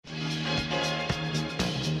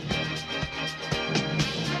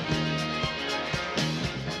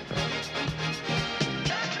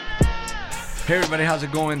Hey everybody, how's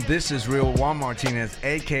it going? This is Real Juan Martinez,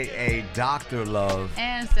 aka Dr. Love.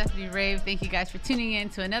 And Stephanie Rave. Thank you guys for tuning in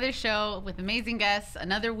to another show with amazing guests,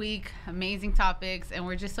 another week, amazing topics, and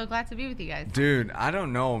we're just so glad to be with you guys. Dude, I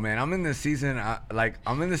don't know, man. I'm in the season,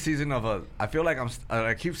 of I feel like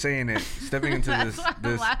I keep saying it, stepping into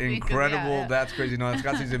this incredible, that's crazy, no, that's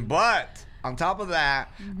Scott season, but on top of that,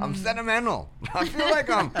 I'm sentimental. I feel like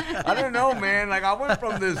I don't know, man. Like, I went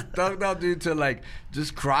from this thugged out dude to, like,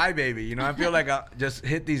 just crybaby. You know, I feel like I just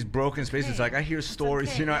hit these broken spaces. Like, I hear stories,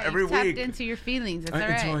 okay. you know, every Tapped week. into your feelings. It's all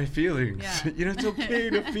right. Into my feelings. Yeah. You know, it's okay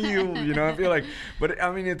to feel, you know, I feel like, but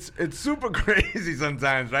I mean, it's super crazy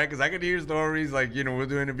sometimes, right? Because I could hear stories, like, you know, we'll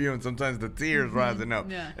do an interview and sometimes the tears rising up.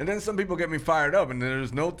 Yeah. And then some people get me fired up and then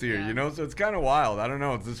there's no tear, you know? So it's kind of wild. I don't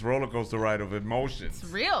know. It's this roller coaster ride of emotions.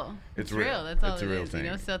 It's real. It's real. That's all it's it a real is, thing.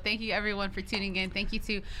 you know. So thank you everyone for tuning in. Thank you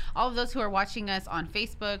to all of those who are watching us on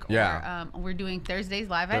Facebook. Yeah. Or, we're doing Thursdays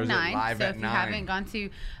live at 9. So if you haven't gone to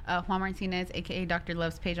Juan Martinez, aka Dr.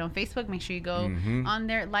 Love's page on Facebook, make sure you go on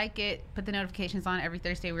there, like it, put the notifications on. Every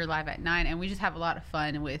Thursday we're live at 9, and we just have a lot of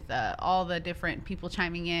fun with all the different people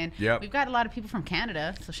chiming in. Yep. We've got a lot of people from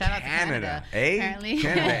Canada, so shout out to Canada. Apparently.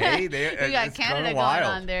 Canada, we got Canada going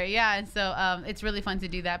on there. Yeah, and so it's really fun to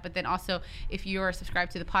do that. But then also, if you're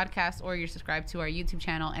subscribed to the podcast or you're subscribed to our YouTube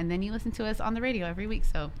channel, and then you listen to us on the radio every week.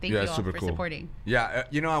 So thank you all for supporting. Yeah,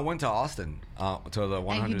 you know, I went to Austin to the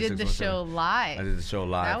 100. And you did the show live. I did the show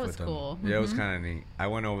live. That was with them. cool. Yeah, it was kind of neat. I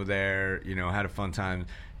went over there, you know, had a fun time.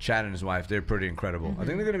 Chad and his wife, they're pretty incredible. I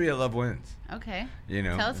think they're going to be at Love Wins. Okay. You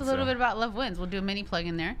know, tell us a little bit about Love Wins. We'll do a mini plug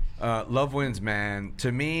in there. Love Wins, man.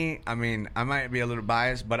 To me, I mean, I might be a little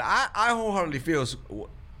biased, but I wholeheartedly feel.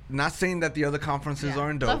 Not saying that the other conferences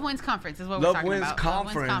aren't dope. Love Wins Conference is what we're talking about. Love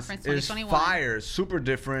Wins Conference is fire, super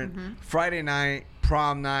different. Friday night,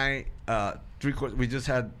 prom night, we just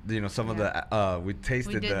had, you know, some of the we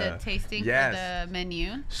tasted we did the tasting for the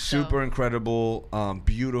menu. Super incredible,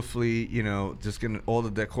 beautifully, you know, just all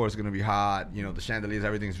the decor is gonna be hot, you know, the chandeliers,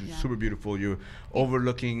 everything's super beautiful. You're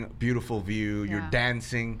overlooking beautiful view, you're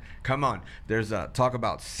dancing. Come on, there's a talk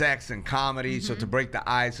about sex and comedy, so to break the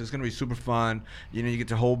ice, it's gonna be super fun. You know, you get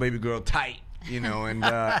to hold baby girl tight. You know, and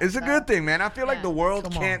it's a good thing, man. I feel like the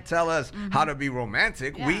world can't tell us how to be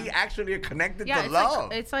romantic. We actually are connected to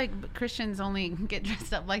love. It's like Christians only get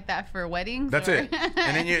dressed up like that for weddings. That's it.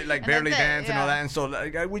 And then you like barely dance and all that. And so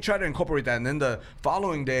like, we try to incorporate that. And then the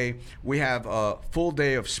following day, we have a full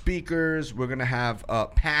day of speakers. We're going to have a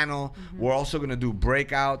panel. We're also going to do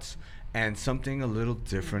breakouts. And something a little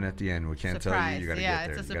different at the end. We can't tell you. You got to get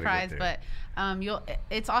there. It's a surprise, but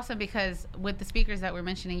it's awesome because with the speakers that we're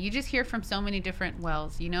mentioning, you just hear from so many different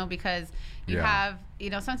wells, you know, because you have, you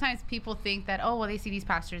know, sometimes people think that, oh, well, they see these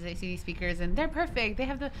pastors, they see these speakers, and they're perfect. They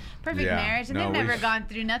have the perfect marriage, and they've never gone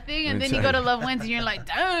through nothing. And then you go to Love Wins, and you're like,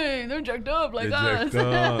 dang, they're jacked up like us.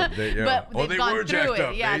 But they've gone through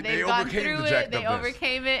it. Yeah, they've gone through it. They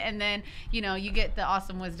overcame it, and then, you know, you get the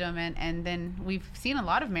awesome wisdom, and then we've seen a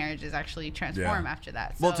lot of marriages actually transform after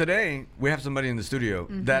that. So. Well, today we have somebody in the studio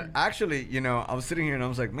that actually, you know, I was sitting here and I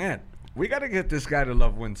was like, man, we got to get this guy to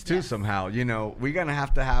Love Wins too somehow. You know, we're gonna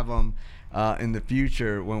have him in the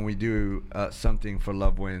future when we do something for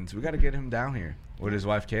Love Wins. We got to get him down here with his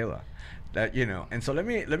wife Kayla. That, you know, and so let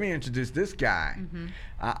me introduce this guy.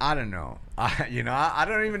 I don't know. I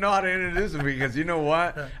don't even know how to introduce him because you know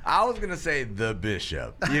what? I was gonna say the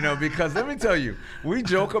bishop. You know, because let me tell you, we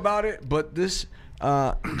joke about it, but this.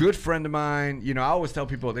 Good friend of mine, you know, I always tell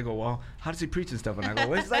people, they go, well, how does he preach and stuff? And I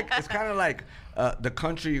go, well, it's kind of like the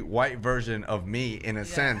country white version of me in a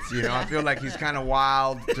sense. You know, I feel like he's kind of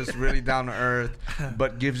wild, just really down to earth,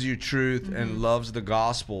 but gives you truth and loves the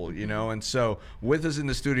gospel, you know. And so with us in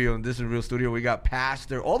the studio, and this is Real Studio, we got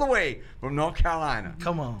Pastor all the way from North Carolina.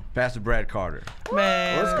 Come on. Pastor Brad Carter.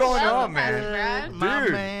 Man. What's going on, man? My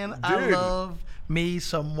man, I love me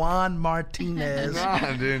some Juan Martinez.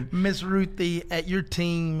 Miss Ruthie at your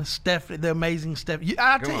team, Stephanie, the amazing Stephanie.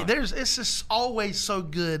 I tell you, it's just always so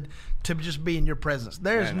good to just be in your presence.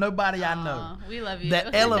 There's nobody I know we love you.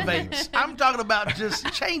 that elevates. I'm talking about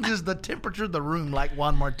just changes the temperature of the room like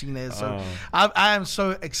Juan Martinez. So I am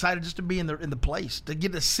so excited just to be in the place, to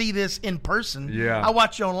get to see this in person. Yeah. I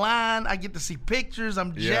watch you online. I get to see pictures.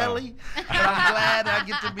 I'm jelly. But I'm glad I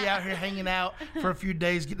get to be out here hanging out for a few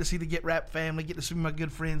days, get to see the Get Rap family, get to see my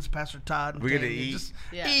good friends, Pastor Todd. And we get to Tanya. eat. Just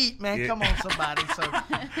eat, man. Come on, somebody. So,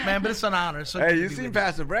 man, but it's an honor. So hey, you seen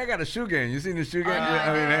Pastor Brad got a shoe game. You seen the shoe game? I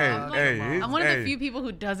mean, hey. I'm one of the few people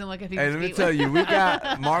who doesn't look at people's feet. Hey, let me tell you, we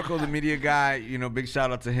got Marco, the media guy. You know, big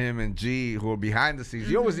shout out to him and G, who are behind the scenes.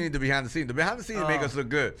 You always need the behind the scenes. The behind the scenes make us look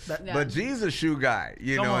good. But G's a shoe guy,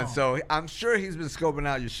 you know, and so I'm sure he's been scoping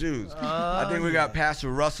out your shoes. I think we got Pastor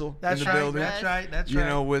Russell in the building. That's right. You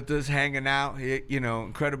know, with us hanging out. You know,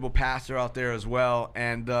 incredible pastor out there as well.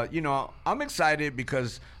 And you know, I'm excited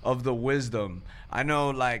because of the wisdom. I know,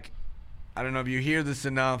 like, I don't know if you hear this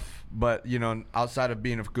enough, but, you know, outside of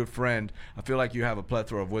being a good friend, I feel like you have a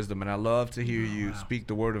plethora of wisdom. And I love to hear you speak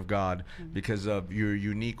the word of God because of your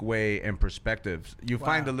unique way and perspectives. You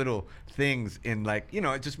find the little things in, like, you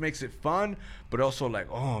know, it just makes it fun, but also like,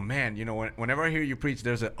 oh, man, you know, whenever I hear you preach,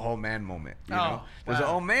 there's an oh, man moment. You know? There's an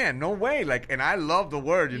oh, man, no way. Like, and I love the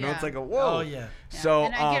word, you know, it's like a whoa. Oh, yeah. So,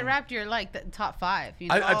 and I get wrapped, you're like the top 5. You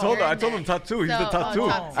know? I told him top 2. He's the top 2,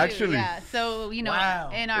 actually. Yeah. So, you know,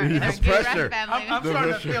 in our pressure. Family, I'm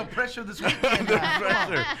starting to feel pressure this weekend.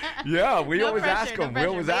 Pressure. Yeah, we always ask him. We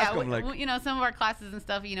always ask him, like, you know, some of our classes and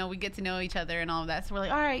stuff, you know, we get to know each other and all of that. So we're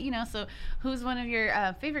like, all right, you know, so who's one of your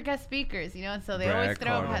favorite guest speakers? You know, and so they always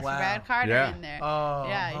throw Pastor Brad Carter in there. Oh,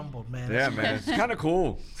 I'm humbled, man. Yeah, man. It's kind of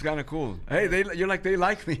cool. Hey, you're like, they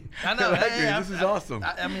like me. I know. This is awesome.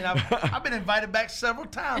 I mean, I've been invited back several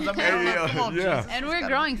times. I mean, come on, Jesus. And we're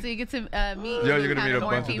growing, so you get to meet. Yeah, you're gonna meet a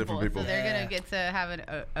bunch of different people. So they're gonna get to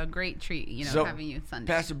have a great treat. You know, having you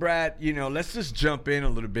Sunday. Pastor Brad, you know, let's just jump in a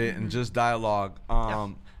little bit and just dialogue.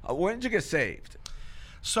 When did you get saved?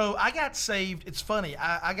 So I got saved. It's funny.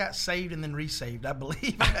 I got saved and then resaved, I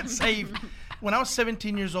believe. I got saved when I was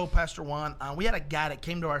 17 years old, Pastor Juan. We had a guy that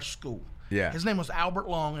came to our school. Yeah. His name was Albert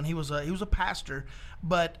Long, and he was a pastor.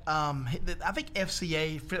 But I think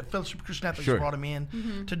FCA, Fellowship of Christian Athletes, brought him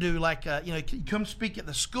in to do like, you know, come speak at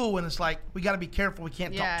the school, and it's like, we got to be careful. We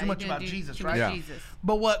can't talk too much about Jesus, right? Yeah.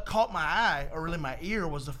 But what caught my eye, or really my ear,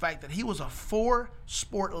 was the fact that he was a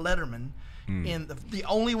 4-sport letterman in the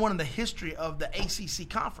only one in the history of the ACC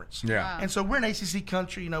conference. Yeah. Wow. And so we're an ACC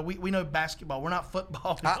country. You know, we know basketball. We're not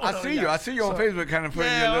football. I see you on Facebook kind of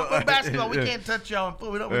putting your little... we're basketball. We can't touch y'all on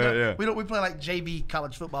foot. We play like JV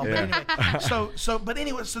college football. But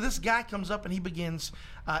anyway, so this guy comes up and he begins...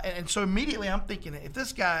 and so immediately I'm thinking, if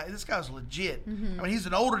this guy's legit. I mean, he's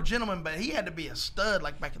an older gentleman, but he had to be a stud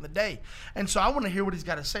like back in the day. And so I want to hear what he's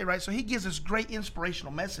got to say, right? So he gives this great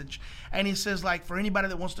inspirational message, and he says, like, for anybody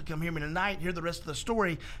that wants to come hear me tonight, hear the rest of the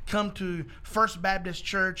story, come to First Baptist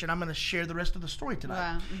Church, and I'm going to share the rest of the story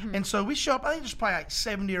tonight. Wow. And so we show up. I think there's probably like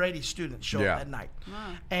 70 or 80 students show up that night.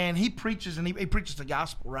 Wow. And he preaches, and he preaches the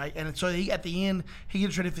gospel, right? And so at the end, he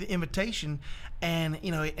gets ready for the invitation. And,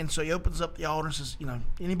 you know, and so he opens up the altar and says, you know,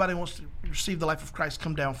 anybody wants to receive the life of Christ,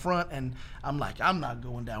 come down front. And I'm like, I'm not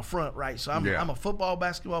going down front, right? So I'm a football,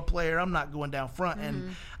 basketball player. I'm not going down front.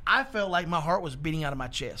 And I felt like my heart was beating out of my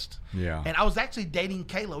chest. Yeah. And I was actually dating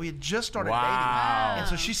Kayla. We had just started dating. And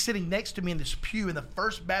so she's sitting next to me in this pew in the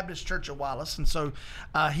First Baptist Church of Wallace. And so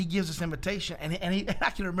he gives this invitation. And I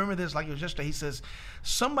can remember this like it was yesterday. He says,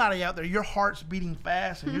 somebody out there, your heart's beating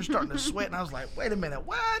fast and you're starting to sweat. And I was like, wait a minute,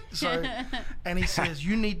 what? So, and he says,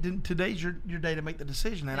 you need to, today's your day to make the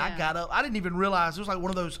decision. And I got up. I didn't even realize it was like one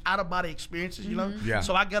of those out-of-body experiences, you know? Yeah.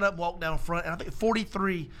 So I got up, walked down front, and I think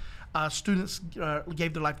 43 students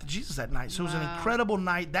gave their life to Jesus that night. So it was an incredible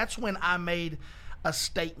night. That's when I made a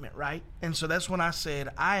statement, right? And so that's when I said,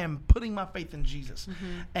 I am putting my faith in Jesus.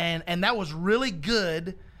 And that was really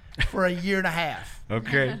good for a year and a half.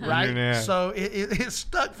 Okay. Right? So it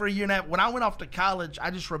stuck for a year and a half. When I went off to college, I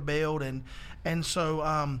just rebelled. And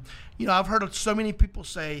so, you know, I've heard so many people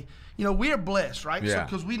say, you know, we are blessed, right? Yeah.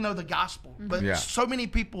 Because we know the gospel. But so many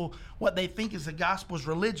people, what they think is the gospel is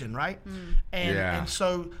religion, right? And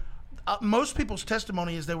so most people's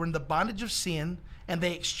testimony is they were in the bondage of sin and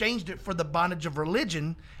they exchanged it for the bondage of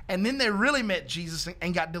religion, and then they really met Jesus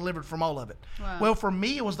and got delivered from all of it. Wow. Well, for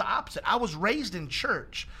me, it was the opposite. I was raised in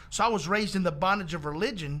church, so I was raised in the bondage of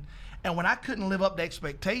religion, and when I couldn't live up to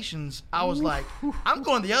expectations, I was like, I'm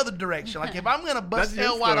going the other direction. Like, if I'm going to bust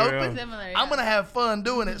hell wide open, I'm going to have fun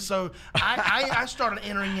doing it. So I started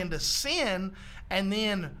entering into sin and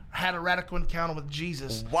then had a radical encounter with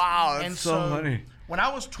Jesus. Wow, that's so funny. When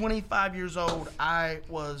I was 25 years old, I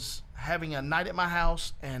was having a night at my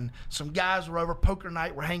house, and some guys were over, poker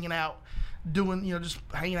night, we're hanging out, doing, you know, just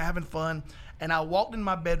hanging out, having fun. And I walked in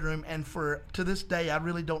my bedroom, and to this day, I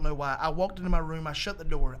really don't know why. I walked into my room, I shut the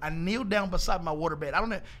door, I kneeled down beside my waterbed. I don't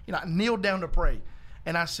know, you know, I kneeled down to pray.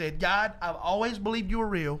 And I said, God, I've always believed you were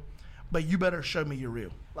real, but you better show me you're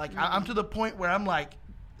real. Like, I'm to the point where I'm like,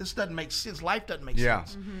 this doesn't make sense. Life doesn't make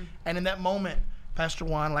sense. And in that moment, Pastor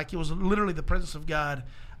Juan, like it was literally the presence of God,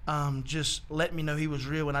 just let me know he was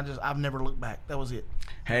real, and I've never looked back. That was it.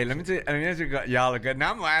 Hey, let me tell you, y'all a good.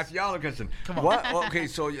 Now I'm gonna ask y'all a question. Come on. What? Okay,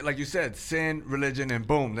 so like you said, sin, religion, and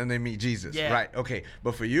boom, then they meet Jesus. Yeah. Right. Okay,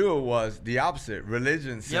 but for you it was the opposite: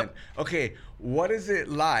 religion, sin. Yep. Okay, what is it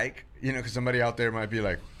like? You know, because somebody out there might be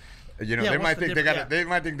like, you know, Yeah, they what's might the think difference? they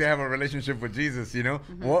might think they have a relationship with Jesus. You know,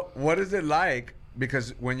 what is it like?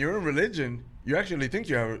 Because when you're in religion, you actually think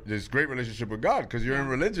you have this great relationship with God because you're in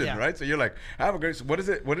religion, Yeah. right? So you're like, I have a great. What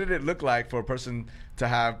did it look like for a person to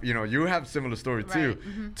have? You know, you have similar story too,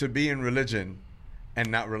 to be in religion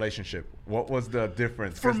and not relationship. What was the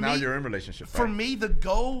difference? Because now you're in relationship. For right? me, the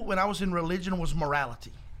goal when I was in religion was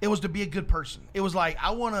morality. It was to be a good person. It was like, I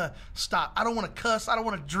want to stop. I don't want to cuss. I don't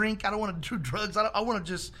want to drink. I don't want to do drugs. I want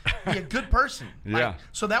to just be a good person. Yeah.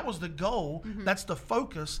 So that was the goal. That's the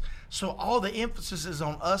focus. So all the emphasis is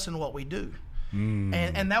on us and what we do.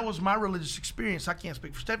 And that was my religious experience. I can't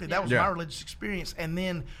speak for Stephanie. That was my religious experience. And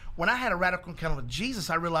then when I had a radical encounter with Jesus,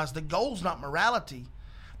 I realized the goal's not morality.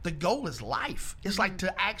 The goal is life. It's like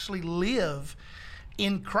to actually live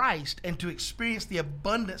in Christ and to experience the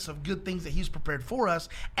abundance of good things that he's prepared for us.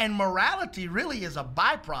 And morality really is a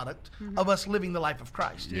byproduct of us living the life of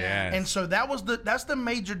Christ. Yes. And so that's the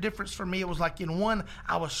major difference for me. It was like in one,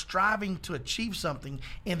 I was striving to achieve something.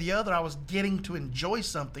 In the other, I was getting to enjoy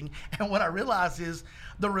something. And what I realized is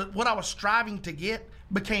what I was striving to get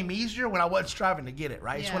became easier when I wasn't striving to get it,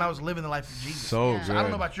 right? It's when I was living the life of Jesus. So good. I don't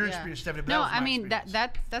know about your experience, Stephanie, but no, that was my I mean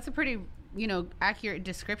experience. that's a pretty accurate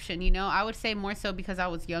description. I would say more so because I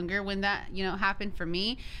was younger when that happened for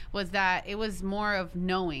me, was that it was more of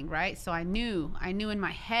knowing, right? So I knew in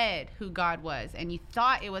my head who God was, and you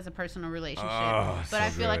thought it was a personal relationship, but I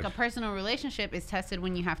feel like a personal relationship is tested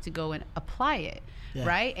when you have to go and apply it. Yeah.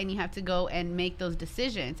 Right? And you have to go and make those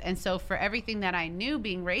decisions. And so for everything that I knew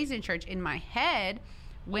being raised in church, in my head,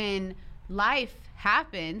 when life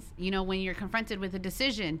happens, when you're confronted with a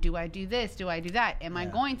decision, do I do this? Do I do that? Am I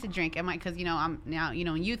going to drink? Am I, because, I'm now,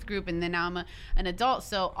 in youth group, and then now I'm an adult.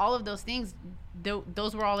 So all of those things,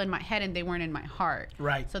 those were all in my head and they weren't in my heart.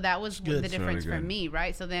 Right. So that was the difference really for me,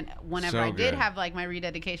 right? So then whenever I did have like my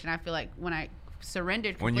rededication, I feel like when I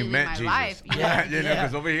surrendered completely when you met my Jesus. life.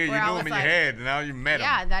 Because over here you knew him in your head, and now you met him.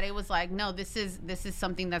 Yeah, that it was like, no, this is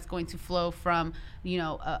something that's going to flow from a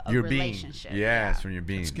your relationship. Being. Yes, from your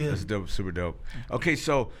being. That's good. That's dope, super dope. Okay,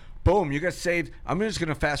 so boom, you got saved. I'm just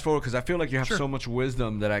gonna fast forward because I feel like you have so much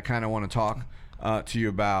wisdom that I kind of want to talk to you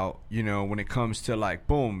about. When it comes to like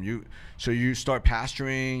boom, you start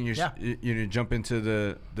pastoring. You jump into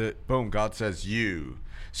the boom. God says you.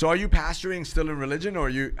 So are you pastoring still in religion, or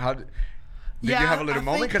Did you have a little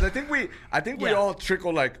moment? Because I think we all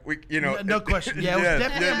trickle No question. Yeah, it was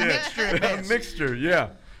definitely a mixture. A mixture, yeah.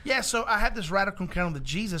 Yeah, so I had this radical encounter with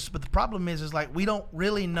Jesus, but the problem is like we don't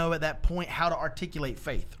really know at that point how to articulate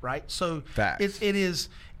faith, right? So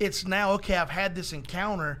it's now, okay, I've had this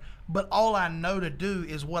encounter, but all I know to do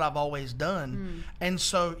is what I've always done. And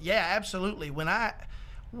so, yeah, absolutely. When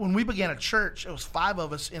we began a church, it was 5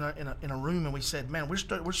 of us in a room, and we said, "Man,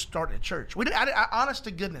 we're starting a church." Honest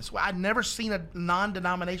to goodness, I'd never seen a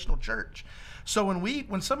non-denominational church. So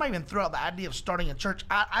when somebody even threw out the idea of starting a church,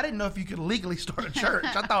 I didn't know if you could legally start a church.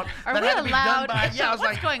 I thought that had to be done by. Yeah, I was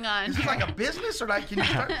what's like, going on? Is this like a business, or like can you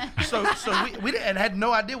start? So we had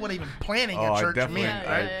no idea what even planning a church meant.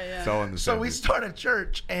 Right? So we started a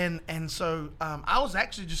church, and so I was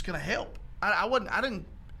actually just going to help. I didn't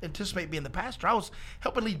anticipate being the pastor. I was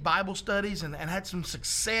helping lead Bible studies and had some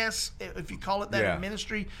success, if you call it that, in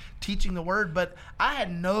ministry, teaching the word, but I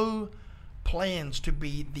had no plans to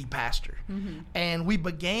be the pastor. And we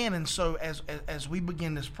began, and so as we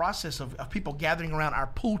began this process of people gathering around our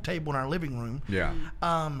pool table in our living room,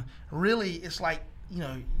 really it's like,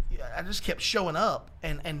 I just kept showing up,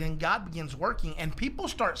 and then God begins working, and people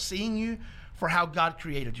start seeing you for how God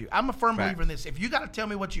created you. I'm a firm believer in this. If you got to tell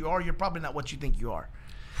me what you are, you're probably not what you think you are.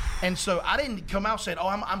 And so I didn't come out saying,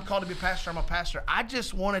 I'm called to be a pastor, I'm a pastor. I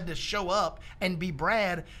just wanted to show up and be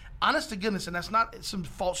Brad, honest to goodness, and that's not some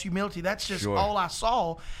false humility. That's just all I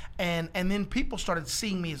saw. And then people started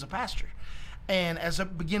seeing me as a pastor. And as I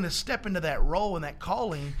began to step into that role and that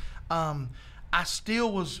calling, I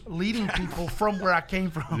still was leading people from where I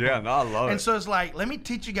came from. Yeah, no, I love it. And so it's like, let me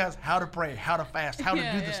teach you guys how to pray, how to fast, how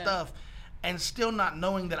to do the stuff, and still not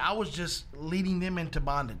knowing that I was just leading them into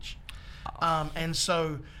bondage. And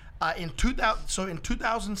so in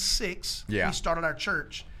 2006, we started our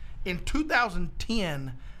church. In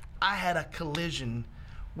 2010, I had a collision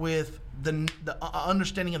with the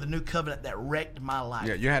understanding of the new covenant that wrecked my life.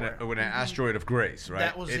 Yeah, you had an asteroid of grace, right?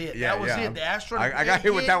 That was it. That was it. The asteroid. I got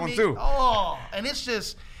hit with that one too. Oh, and it's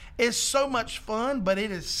just, it's so much fun, but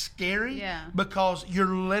it is scary because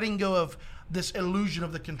you're letting go of this illusion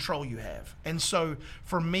of the control you have. And so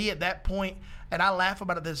for me at that point, and I laugh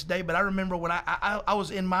about it this day, but I remember when I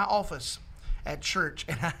was in my office at church,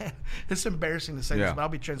 and it's embarrassing to say this, but I'll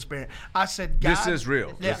be transparent. I said, God, this is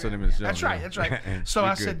real. Yeah, that's right. So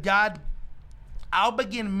I said, God, I'll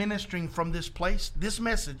begin ministering from this place, this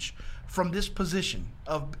message, from this position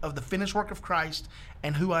of the finished work of Christ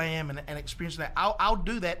and who I am and experiencing that. I'll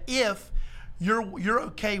do that if you're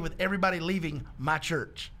okay with everybody leaving my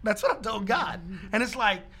church. That's what I told God. And it's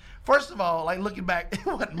like, first of all, like looking back, it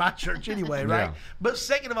wasn't my church anyway, right? Yeah. But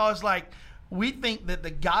second of all, it's like, we think that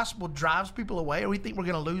the gospel drives people away, or we think we're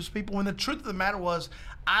going to lose people. When the truth of the matter was,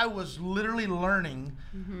 I was literally learning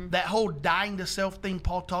that whole dying to self thing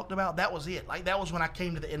Paul talked about. That was it. Like, that was when I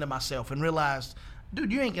came to the end of myself and realized,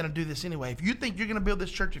 dude, you ain't going to do this anyway. If you think you're going to build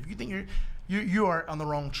this church, if you think you are on the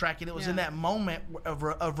wrong track. And it was in that moment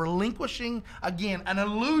of relinquishing, again, an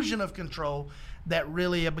illusion of control that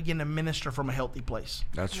really began to minister from a healthy place.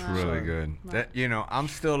 That's really good. Wow. That, you know, I'm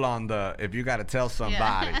still on the, if you got to tell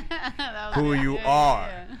somebody who you are,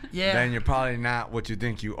 then you're probably not what you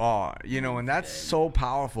think you are. You know, and that's so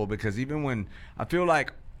powerful, because even when, I feel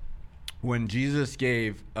like when Jesus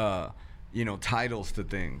gave, you know, titles to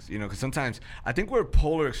things, you know, because sometimes I think we're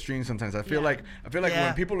polar extremes sometimes. I feel like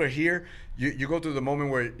when people are here, you go through the moment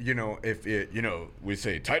where, you know, if it, you know, we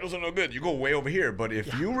say titles are no good, you go way over here. But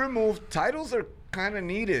if you remove, titles are kind of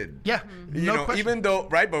needed. Yeah. You know, question. Even though,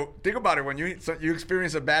 right, but think about it, when you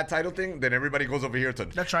experience a bad title thing, then everybody goes over here to,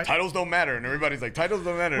 that's right, titles don't matter, and everybody's like, titles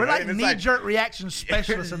don't matter. We're right? like knee-jerk reaction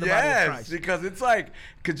specialists in the body of Christ. Because it's like,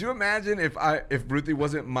 could you imagine if Ruthie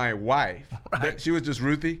wasn't my wife, that she was just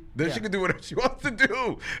Ruthie, then she could do whatever she wants to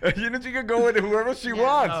do. You know, she could go with whoever she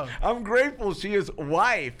wants. No. I'm grateful she is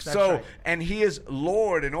wife. That's right. And he is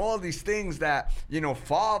Lord, and all these things that, you know,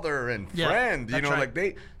 father and friend, you know,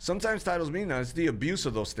 like sometimes titles mean that. It's the abuse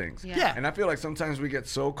of those things. And I feel like sometimes we get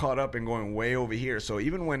so caught up in going way over here. So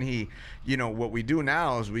even when he, you know, what we do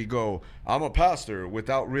now is we go, I'm a pastor,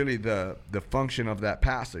 without really the function of that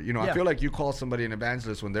pastor. You know, I feel like you call somebody an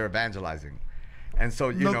evangelist when they're evangelizing. And so,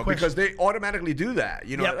 you know, because they automatically do that,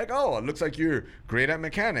 you know, like, oh, it looks like you're great at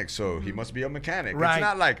mechanics, so he must be a mechanic. Right. It's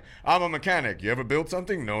not like, I'm a mechanic. You ever built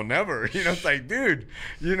something? No, never. You know, it's like, dude,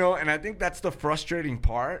 you know, and I think that's the frustrating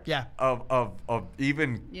part of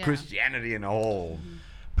even Christianity in a whole.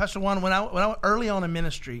 Pastor Juan, when I early on in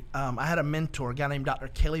ministry, I had a mentor, a guy named Dr.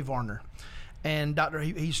 Kelly Varner. And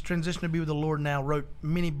he's transitioned to be with the Lord now, wrote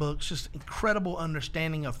many books, just incredible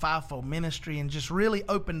understanding of fivefold ministry, and just really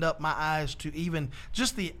opened up my eyes to even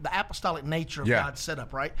just the apostolic nature of God's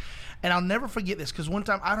setup, right? And I'll never forget this, because one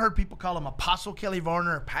time I'd heard people call him Apostle Kelly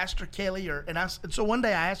Varner or Pastor Kelly, and so one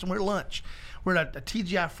day I asked him, we're at lunch, we're at a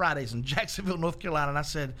TGI Fridays in Jacksonville, North Carolina, and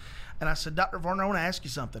I said, Dr. Varner, I want to ask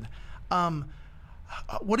you something.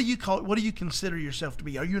 What do you consider yourself to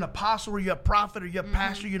be? Are you an apostle? Are you a prophet? Are you a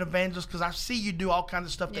pastor? Are you an evangelist? Because I see you do all kinds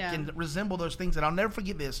of stuff that can resemble those things. And I'll never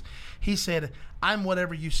forget this. He said, I'm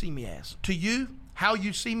whatever you see me as. To you, how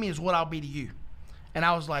you see me is what I'll be to you. And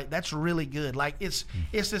I was like, that's really good. Like, it's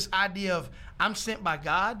this idea of, I'm sent by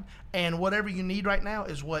God, and whatever you need right now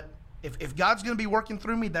is what, if God's going to be working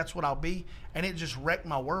through me, that's what I'll be. And it just wrecked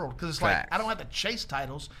my world, because it's like, I don't have to chase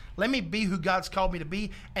titles. Let me be who God's called me to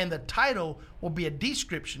be, and the title will be a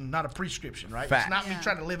description, not a prescription, right? Facts. It's not me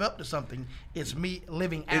trying to live up to something. It's me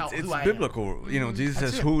living out who I am. It's biblical. You know, Jesus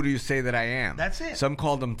says, who do you say that I am? That's it. Some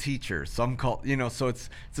call them teachers. Some call, you know, so it's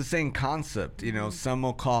the same concept. You know, some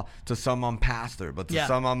will call, to some I'm pastor, but to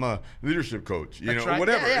some I'm a leadership coach, you know,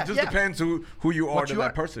 whatever. It just depends who you are to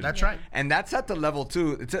that person. That's right. And that's at the level,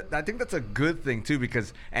 too. I think that's a good thing, too,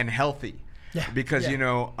 and healthy. Yeah. Because, you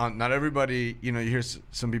know, not everybody, you know, you hear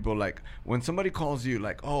some people like, when somebody calls you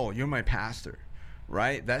like, oh, you're my pastor,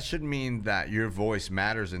 right? That should mean that your voice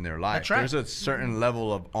matters in their life. That's right. There's a certain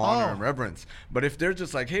level of honor and reverence. But if they're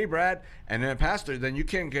just like, hey, Brad, and then a pastor, then you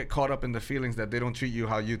can't get caught up in the feelings that they don't treat you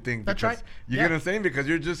how you think. That's right. You get what I'm saying? Because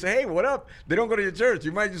you're just, hey, what up? They don't go to your church.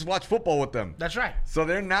 You might just watch football with them. That's right. So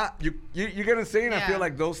they're not, you get what I'm saying? I feel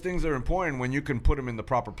like those things are important when you can put them in the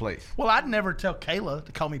proper place. Well, I'd never tell Kayla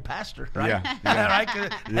to call me pastor, right? Right?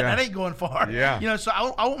 That ain't going far. Yeah. You know, so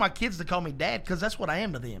I want my kids to call me dad, because that's what I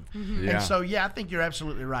am to them. And so, I think you're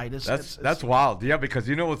absolutely right. That's wild. Yeah, because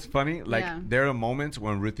you know what's funny? Like, there are moments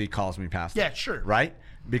when Ruthie calls me pastor. Yeah, sure. Right?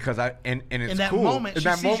 because and it's in that cool. moment, she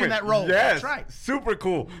sees you in that role. Yes, that's right. Super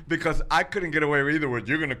cool, because I couldn't get away with either with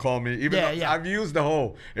you're gonna call me. Even though I've used the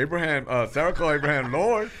whole Sarah called Abraham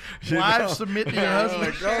Lord. Wives submit to your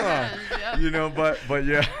husband. But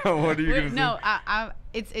yeah, what are you gonna say? No,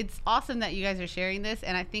 it's awesome that you guys are sharing this,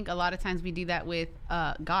 and I think a lot of times we do that with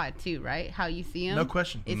God too, right? How you see him, no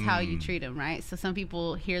question, is how you treat him, right? So some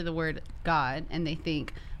people hear the word God and they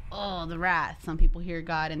think, oh, the wrath. Some people hear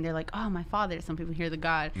God and they're like, oh, my Father. Some people hear the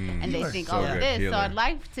God and they think all of this. Healer. So I'd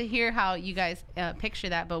like to hear how you guys picture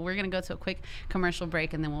that, but we're going to go to a quick commercial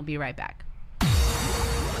break and then we'll be right back.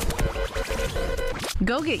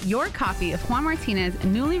 Go get your copy of Juan Martinez's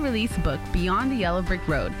newly released book, Beyond the Yellow Brick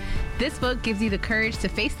Road. This book gives you the courage to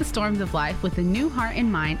face the storms of life with a new heart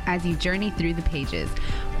and mind as you journey through the pages.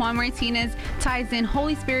 Juan Martinez ties in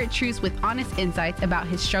Holy Spirit truths with honest insights about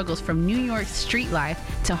his struggles from New York's street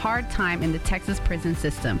life to hard time in the Texas prison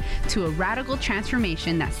system, to a radical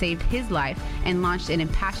transformation that saved his life and launched an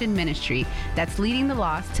impassioned ministry that's leading the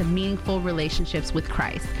lost to meaningful relationships with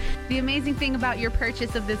Christ. The amazing thing about your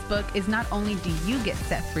purchase of this book is not only do you get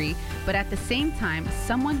set free, but at the same time,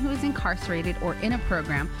 someone who is incarcerated or in a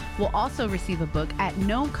program will also receive a book at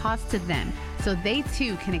no cost to them, so they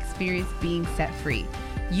too can experience being set free.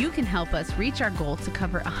 You can help us reach our goal to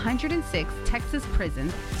cover 106 Texas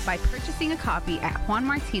prisons by purchasing a copy at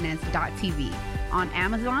juanmartinez.tv, on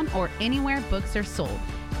Amazon, or anywhere books are sold.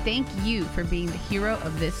 Thank you for being the hero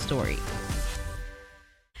of this story.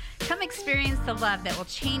 Come experience the love that will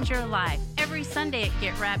change your life every Sunday at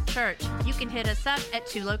Get Wrapped Church. You can hit us up at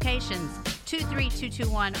 2 locations,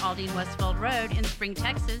 23221 Aldine Westfield Road in Spring,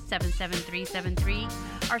 Texas, 77373.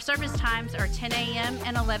 Our service times are 10 a.m.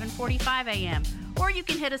 and 11:45 a.m. Or you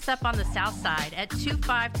can hit us up on the south side at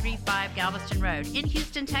 2535 Galveston Road in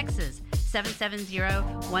Houston, Texas,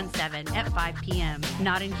 77017 at 5 p.m.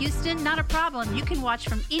 Not in Houston? Not a problem. You can watch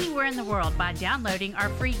from anywhere in the world by downloading our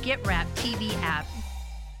free Get Wrapped TV app.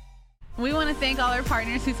 We want to thank all our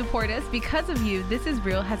partners who support us. Because of you, This Is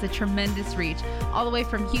Real has a tremendous reach, all the way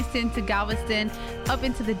from Houston to Galveston, up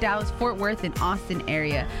into the Dallas-Fort Worth and Austin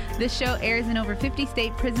area. This show airs in over 50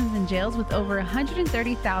 state prisons and jails with over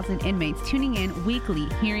 130,000 inmates tuning in weekly,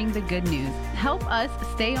 hearing the good news. Help us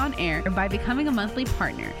stay on air by becoming a monthly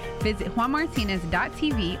partner. Visit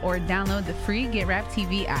juanmartinez.tv or download the free Get Wrapped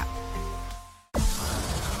TV app.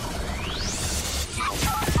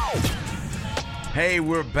 Hey,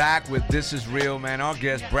 we're back with This Is Real, man. Our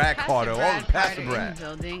guest, Brad Carter. Pastor Brad.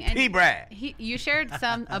 Brad. You shared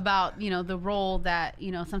some about, the role that,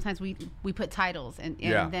 sometimes we put titles. And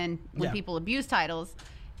then when people abuse titles,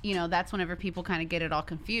 that's whenever people kind of get it all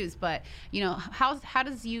confused. But, how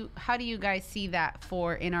do you guys see that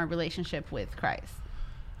in our relationship with Christ?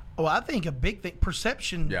 Well, I think a big thing,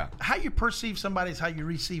 perception, how you perceive somebody is how you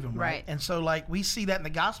receive them, right? And so, we see that in the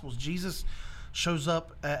Gospels. Jesus shows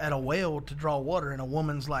up at a well to draw water, and a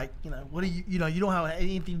woman's like, what do you don't have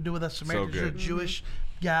anything to do with us Samaritans. You're a Jewish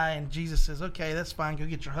guy. And Jesus says, okay, that's fine, go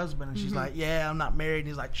get your husband. And she's like, yeah, I'm not married. And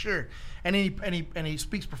he's like, sure. And he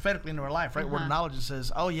speaks prophetically into her life, right? Word of knowledge, and says,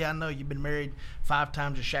 oh yeah, I know you've been married 5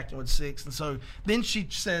 times, you're shacking with 6. And so then she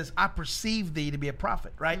says, I perceive thee to be a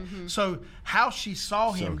prophet, right? So how she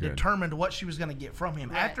saw him determined what she was going to get from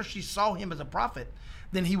him. After she saw him as a prophet,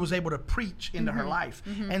 then he was able to preach into her life.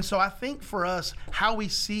 And so I think for us, how we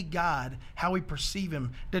see God, how we perceive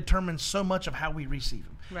him, determines so much of how we receive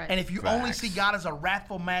him. Right. And if you only see God as a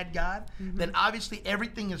wrathful, mad God, then obviously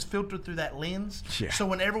everything is filtered through that lens. So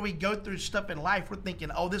whenever we go through stuff in life, we're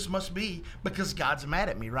thinking, oh, this must be because God's mad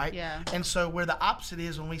at me, right? And so where the opposite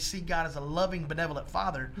is, when we see God as a loving, benevolent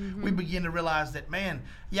Father, we begin to realize that, man,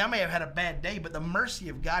 I may have had a bad day, but the mercy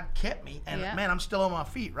of God kept me, and man, I'm still on my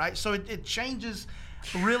feet, right? So it changes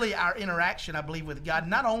really our interaction, I believe, with God,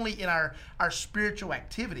 not only in our spiritual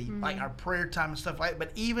activity, like our prayer time and stuff like that, but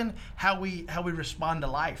even how we respond to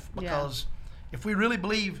life. Because if we really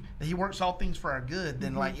believe that he works all things for our good,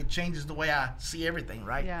 then it changes the way I see everything,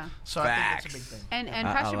 right? So I think that's a big thing. And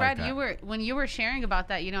Pastor Brad, when you were sharing about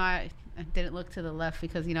that, I didn't look to the left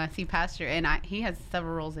because I see Pastor, and he has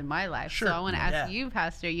several roles in my life. So I want to ask you,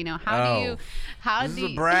 Pastor, how do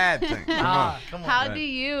you Brad thing. How do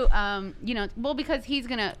you well, because he's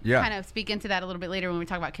gonna kind of speak into that a little bit later when we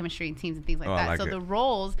talk about chemistry and teams and things like that. So the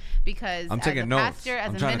roles, because I'm taking notes. Pastor,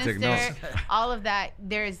 as a minister, all of that,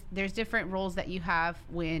 there's different roles that you have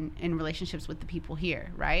when in relationships with the people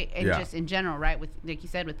here, right? And just in general, right? With, like you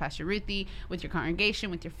said, with Pastor Ruthie, with your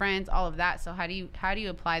congregation, with your friends, all of that. So how do you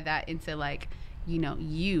apply that into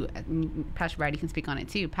you, Pastor Brady can speak on it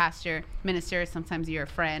too. Pastor, minister, sometimes you're a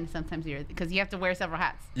friend, sometimes because you have to wear several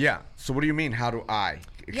hats. So what do you mean? How do I?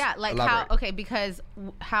 Because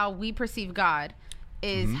how we perceive God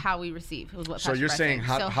is how we receive. Is what so you're saying,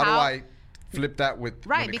 how do I flip that with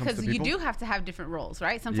because you do have to have different roles,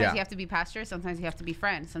 right? Sometimes you have to be pastor, sometimes you have to be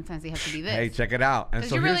friend, sometimes you have to be this. Hey, check it out. And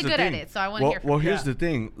so you're really good at it, so I want to hear from you. Well, here's the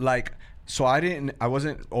thing, like, so I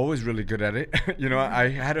wasn't always really good at it. You know, I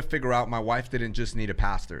had to figure out my wife didn't just need a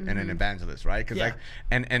pastor and an evangelist, right? Because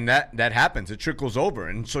and that happens. It trickles over,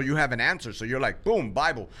 and so you have an answer. So you're like, boom,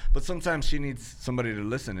 Bible. But sometimes she needs somebody to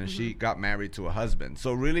listen, and she got married to a husband.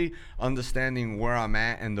 So really understanding where I'm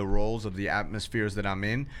at and the roles of the atmospheres that I'm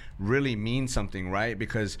in really means something, right?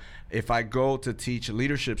 Because if I go to teach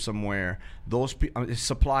leadership somewhere, those people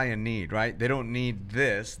supply and need, right? They don't need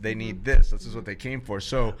this, they need this. This is what they came for.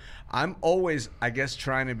 So I'm always, I guess,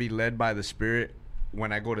 trying to be led by the Spirit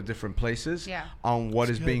when I go to different places on what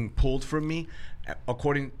is being pulled from me.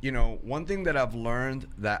 According, you know, one thing that I've learned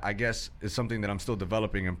that I guess is something that I'm still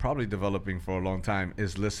developing and probably developing for a long time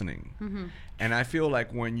is listening. And I feel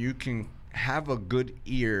like when you can have a good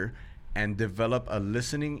ear and develop a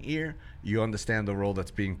listening ear, you understand the role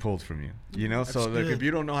that's being pulled from you. You know, so like if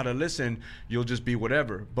you don't know how to listen, you'll just be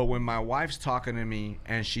whatever. But when my wife's talking to me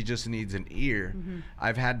and she just needs an ear,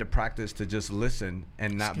 I've had to practice to just listen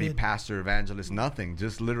and not be pastor, evangelist, nothing.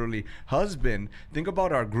 Just literally husband. Think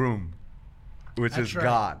about our groom, which is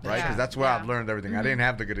God, right? Because that's where I've learned everything. I didn't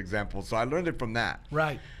have the good example, so I learned it from that.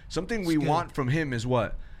 Right. Something we want from him is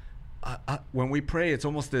what? When we pray, it's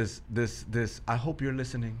almost this. I hope you're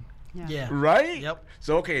listening. Yeah. Right? Yep.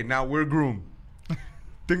 So, okay, now we're groom.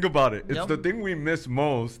 Think about it. It's the thing we miss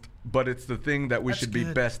most, but it's the thing that we should be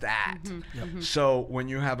best at. So when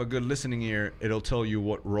you have a good listening ear, it'll tell you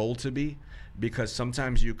what role to be, because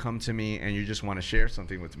sometimes you come to me and you just want to share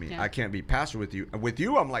something with me. I can't be pastor with you. With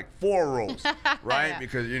you, I'm like 4 roles, right?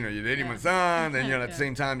 Because, you know, you're dating my son, and you're at the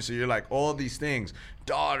same time, so you're like all these things.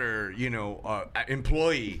 Daughter, you know,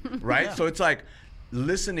 employee, right? So it's like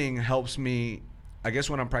listening helps me. I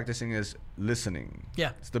guess what I'm practicing is listening.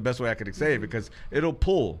 Yeah. It's the best way I could say it, because it'll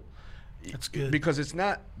pull. That's good. Because it's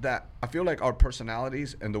not that, I feel like our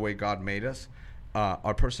personalities and the way God made us,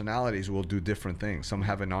 our personalities will do different things. Some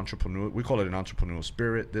have an entrepreneur, we call it an entrepreneurial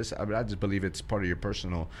spirit. I just believe it's part of your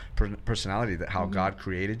personal personality, that how God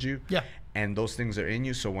created you. Yeah. And those things are in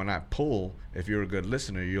you. So when I pull, if you're a good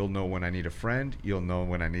listener, you'll know when I need a friend. You'll know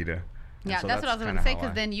when I need a... Yeah, so that's what I was going to say,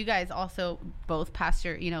 because then you guys also both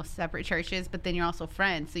pastor, you know, separate churches, but then you're also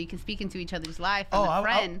friends, so you can speak into each other's life.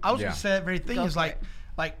 And I was going to say that very thing is like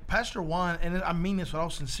Pastor Juan, and I mean this with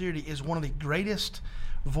all sincerity, is one of the greatest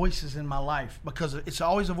voices in my life, because it's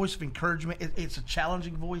always a voice of encouragement. It's a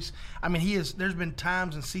challenging voice. I mean, there's been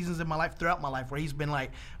times and seasons in my life, throughout my life, where he's been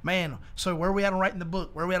like, man, so where are we at on writing the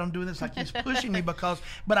book? Where are we at on doing this? Like, he's pushing me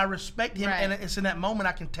but I respect him, and it's in that moment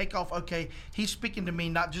I can take off, okay, he's speaking to me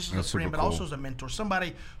not just as a friend, but also as a mentor,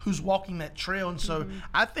 somebody who's walking that trail. And so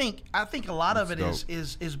I think a lot of it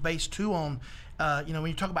is based too on, you know,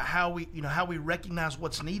 when you talk about how we recognize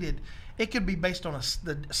what's needed, it could be based on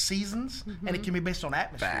the seasons, and it can be based on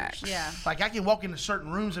atmospheres. Yeah. Like, I can walk into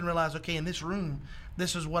certain rooms and realize, okay, in this room,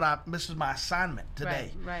 this is my assignment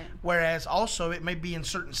today. Right. Whereas also it may be in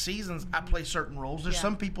certain seasons I play certain roles. There's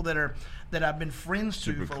some people that I've been friends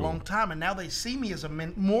to for a long time, and now they see me as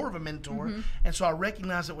more of a mentor, and so I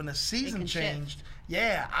recognize that when the season changed,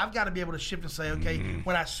 I've got to be able to shift and say, okay,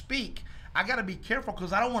 when I speak, I got to be careful,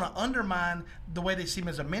 because I don't want to undermine the way they see me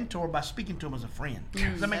as a mentor by speaking to them as a friend.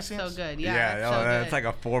 Does that make sense? That's so good. That's like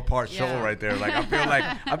a 4-part show right there. Like,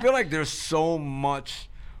 I feel like there's so much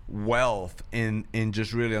wealth in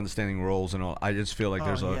just really understanding roles and all. I just feel like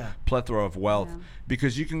there's a plethora of wealth,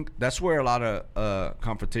 because that's where a lot of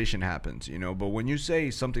confrontation happens, you know. But when you say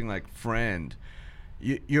something like friend,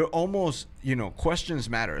 you're almost, you know, questions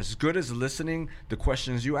matter. As good as listening, the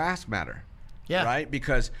questions you ask matter. Yeah. Right?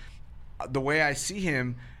 Because the way I see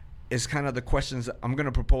him is kind of the questions. I'm going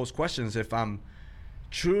to propose questions. If I'm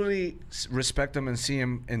truly respect him and see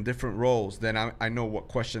him in different roles, then I know what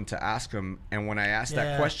question to ask him. And when I ask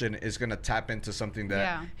that question, it's going to tap into something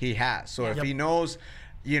that he has. So if he knows,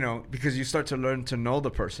 you know, because you start to learn to know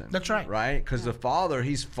the person. That's right. Right? Because the father,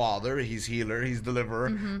 he's healer, he's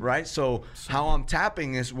deliverer, right? So how I'm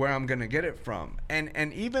tapping is where I'm going to get it from.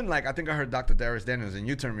 And even like, I think I heard Dr. Darius Daniels, and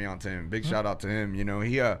you turned me on to him. Big shout out to him. You know,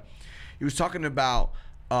 he was talking about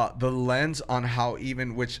the lens on how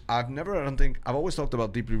which I've always talked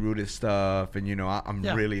about deeply rooted stuff, and, you know, I'm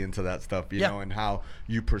really into that stuff, you know, and how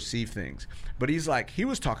you perceive things. But he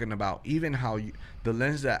was talking about even the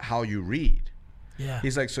lens how you read. Yeah.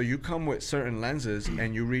 He's like, so you come with certain lenses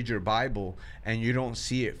and you read your Bible and you don't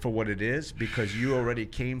see it for what it is, because you already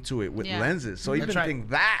came to it with lenses. So even think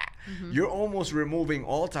that, you're almost removing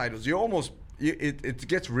all titles. You're almost it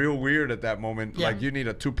gets real weird at that moment. Yeah. Like you need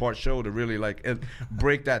a 2-part show to really like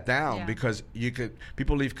break that down because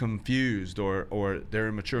people leave confused or they're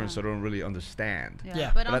immature and so don't really understand.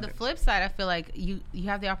 Yeah. But on the flip side, I feel like you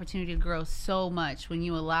have the opportunity to grow so much when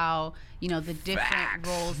you allow the different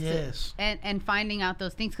roles and finding out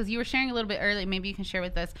those things, because you were sharing a little bit earlier. Maybe you can share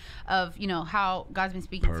with us of how God's been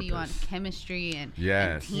speaking to you on chemistry and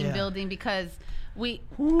team building, because we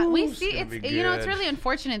see it's it's really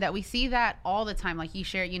unfortunate that we see that all the time. Like you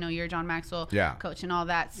share, you're a John Maxwell coach and all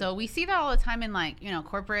that. So we see that all the time in like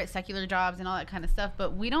corporate secular jobs and all that kind of stuff.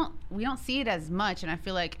 But we don't see it as much. And I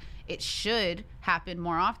feel like it should happen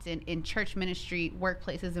more often in church ministry,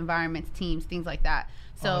 workplaces, environments, teams, things like that.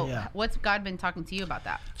 So what's God been talking to you about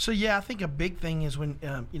that? So I think a big thing is when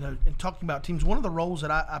in talking about teams, one of the roles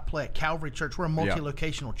that I play at Calvary Church, we're a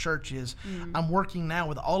multi-locational church, is I'm working now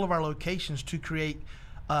with all of our locations to create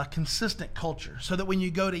consistent culture, so that when you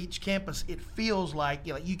go to each campus, it feels like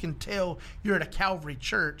you can tell you're at a Calvary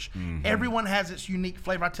church. Everyone has its unique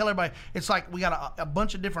flavor. I tell everybody, it's like we got a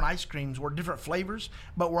bunch of different ice creams. We're different flavors,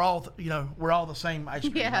 but we're all the same ice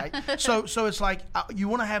cream, right? So it's like you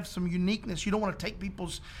want to have some uniqueness. You don't want to take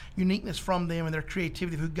people's uniqueness from them and their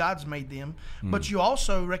creativity, who God's made them, but you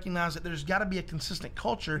also recognize that there's got to be a consistent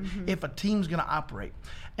culture if a team's going to operate.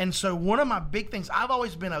 And so one of my big things, I've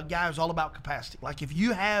always been a guy who's all about capacity. Like if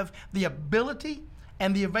you have the ability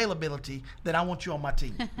and the availability, then I want you on my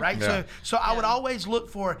team, right? So I would always look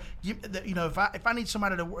for, if I need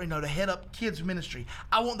somebody to head up kids ministry,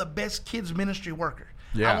 I want the best kids ministry worker.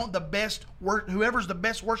 I want the best whoever's the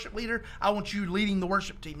best worship leader, I want you leading the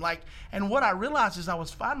worship team. And what I realized is I was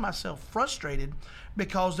finding myself frustrated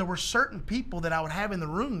because there were certain people that I would have in the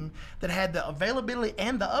room that had the availability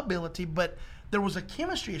and the ability, but there was a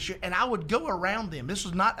chemistry issue, and I would go around them. This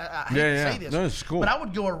was not, I hate to say this, no, it's cool. But I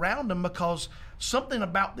would go around them because something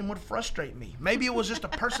about them would frustrate me. Maybe it was just a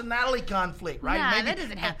personality conflict, right? Nah, Maybe that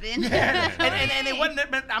doesn't happen. And it wasn't,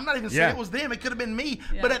 I'm not even saying it was them. It could have been me.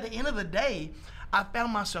 But at the end of the day, I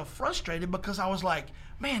found myself frustrated because I was like,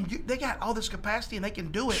 man, they got all this capacity and they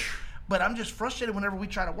can do it. But I'm just frustrated whenever we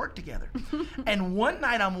try to work together. And one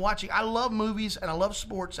night I love movies and I love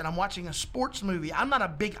sports, and I'm watching a sports movie. I'm not a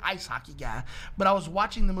big ice hockey guy, but I was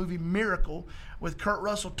watching the movie Miracle with Kurt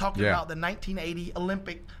Russell talking about the 1980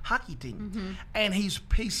 Olympic hockey team. And he's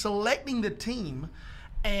selecting the team,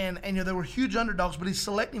 and there were huge underdogs, but he's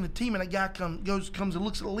selecting the team, and a guy comes and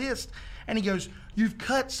looks at the list, and he goes, "You've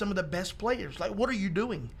cut some of the best players. Like, what are you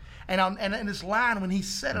doing?" And in this line, when he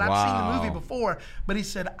said it, I've seen the movie before, but he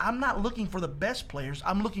said, "I'm not looking for the best players.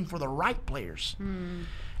 I'm looking for the right players."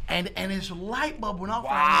 And his light bulb went off.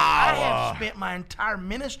 I have spent my entire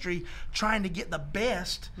ministry trying to get the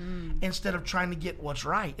best instead of trying to get what's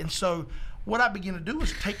right. And so what I began to do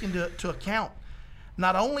was take into account,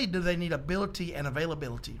 not only do they need ability and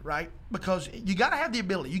availability, right? Because you got to have the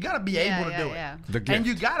ability. You got to be able to do it. And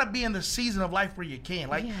you got to be in the season of life where you can.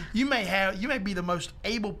 Like you may be the most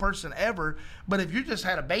able person ever, but if you just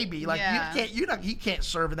had a baby, you can't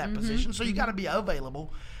serve in that position. So you got to be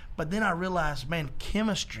available. But then I realized, man,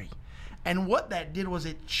 chemistry. And what that did was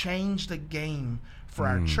it changed the game for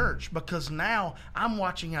our church, because now I'm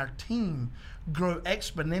watching our team grow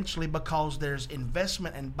exponentially because there's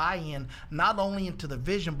investment and buy-in not only into the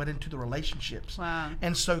vision but into the relationships.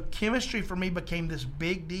 And so chemistry for me became this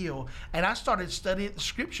big deal, and I started studying the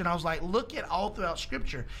scripture, and I was like, look at all throughout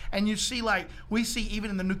scripture, and you see, like we see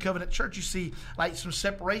even in the New Covenant church, you see like some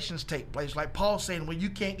separations take place, like Paul saying, well,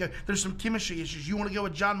 you can't go, there's some chemistry issues, you want to go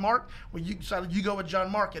with John Mark, well, you go with John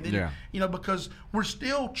Mark, and then because we're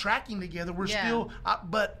still tracking together, we're still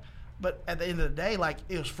but at the end of the day, like,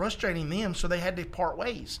 it was frustrating them, so they had to part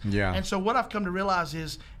ways. And so what I've come to realize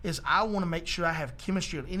is I want to make sure I have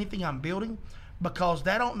chemistry on anything I'm building, because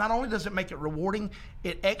that not only does it make it rewarding,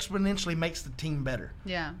 it exponentially makes the team better.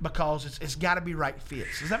 Because it's got to be right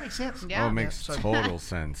fits. Does that make sense? Oh, it makes total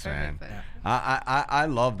sense, man. I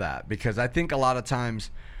love that, because I think a lot of times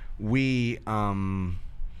we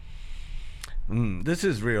this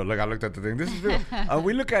is real. Like, I looked at the thing. This is real.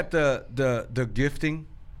 We look at the gifting,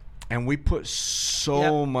 and we put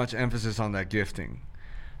so much emphasis on that gifting.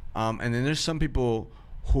 And then there's some people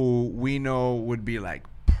who we know would be like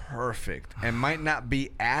perfect and might not be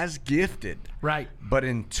as gifted. Right. But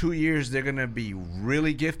in 2 years, they're going to be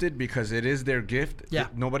really gifted because it is their gift.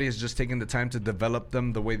 Nobody has just taken the time to develop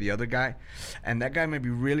them the way the other guy. And that guy may be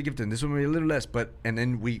really gifted, and this one may be a little less. And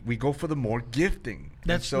then we go for the more gifting.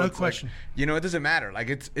 That's no question. Like, it doesn't matter. Like,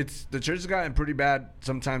 it's the church has gotten pretty bad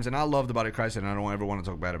sometimes, and I love the body of Christ, and I don't ever want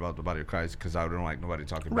to talk bad about the body of Christ because I don't like nobody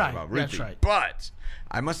talking bad about Ruthie. That's right. But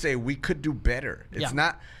I must say we could do better. It's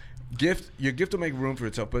not. your gift will make room for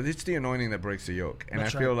itself, but it's the anointing that breaks the yoke. And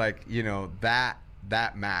That's I feel right. like,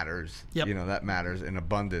 that matters. Yep. That matters in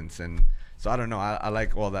abundance. And so I don't know. I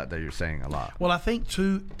like all that you're saying a lot. Well, I think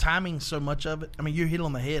too, timing so much of it. I mean, you hit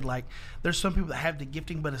on the head. Like, there's some people that have the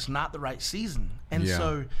gifting, but it's not the right season, and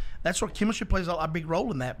so that's where chemistry plays a big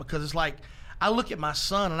role in that. Because it's like, I look at my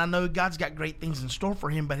son, and I know God's got great things in store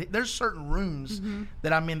for him, but there's certain rooms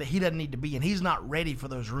that I'm in that he doesn't need to be in. He's not ready for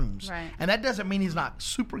those rooms, right. And that doesn't mean he's not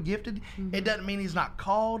super gifted. It doesn't mean he's not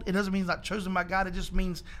called. It doesn't mean he's not chosen by God. It just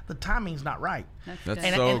means the timing's not right. That's good.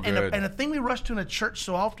 so good. And the thing we rush to in a church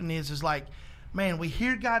so often is like, man, we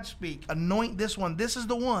hear God speak, anoint this one, this is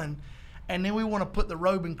the one, and then we want to put the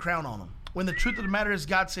robe and crown on them. When the truth of the matter is,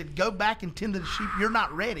 God said, go back and tend to the sheep. You're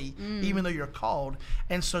not ready, even though you're called.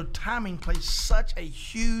 And so timing plays such a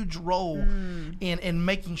huge role in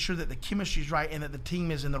making sure that the chemistry is right and that the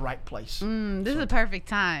team is in the right place. This is a perfect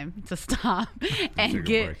time to stop and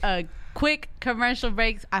get a quick commercial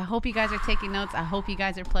break. I hope you guys are taking notes. I hope you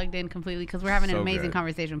guys are plugged in completely, because we're having an amazing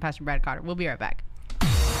conversation with Pastor Brad Carter. We'll be right back.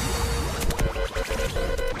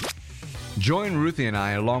 Join Ruthie and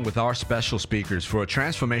I along with our special speakers for a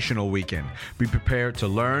transformational weekend. Be prepared to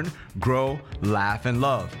learn, grow, laugh, and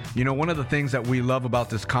love. One of the things that we love about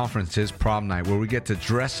this conference is prom night, where we get to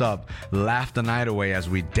dress up, laugh the night away as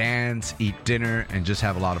we dance, eat dinner, and just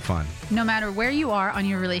have a lot of fun. No matter where you are on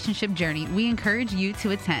your relationship journey, we encourage you to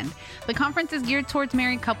attend. The conference is geared towards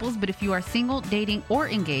married couples, but if you are single, dating, or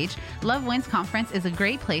engaged, Love Wins Conference is a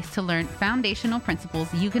great place to learn foundational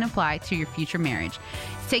principles you can apply to your future marriage.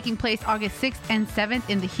 It's taking place August 6th and 7th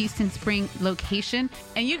in the Houston Spring location,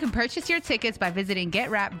 and you can purchase your tickets by visiting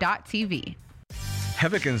GetRap.tv.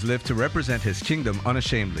 Heavikins live to represent his kingdom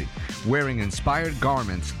unashamedly, wearing inspired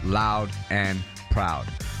garments loud and proud.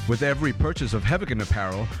 With every purchase of Heavikin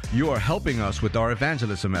apparel, you are helping us with our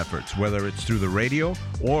evangelism efforts, whether it's through the radio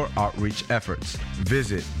or outreach efforts.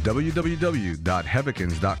 Visit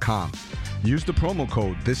www.heavikins.com. Use the promo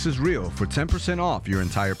code ThisIsReal for 10% off your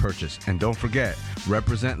entire purchase. And don't forget,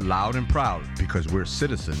 represent loud and proud, because we're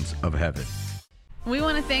citizens of heaven. We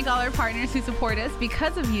want to thank all our partners who support us.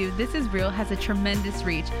 Because of you, This Is Real has a tremendous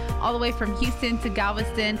reach, all the way from Houston to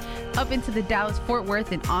Galveston, up into the Dallas, Fort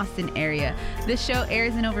Worth, and Austin area. This show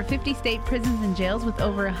airs in over 50 state prisons and jails, with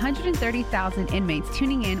over 130,000 inmates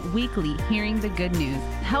tuning in weekly, hearing the good news.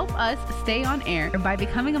 Help us stay on air by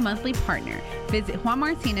becoming a monthly partner. Visit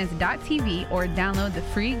JuanMartinez.tv or download the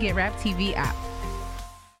free GetRap TV app.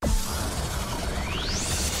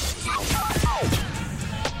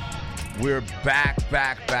 We're back.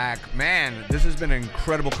 Man, this has been an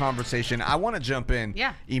incredible conversation. I want to jump in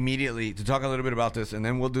immediately to talk a little bit about this, and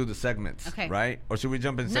then we'll do the segments, right? Or should we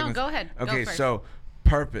jump in segments? No, go ahead. Okay, go first. So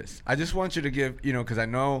purpose. I just want you to give, because I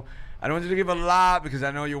know I don't want you to give a lot, because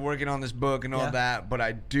I know you're working on this book and all that, but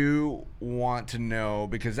I do want to know,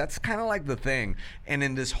 because that's kind of like the thing. And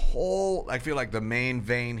in this whole, I feel like the main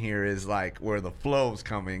vein here is like where the flow's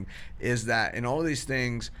coming, is that in all of these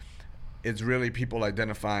things, it's really people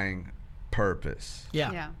identifying purpose.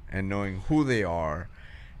 And knowing who they are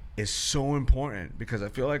is so important, because I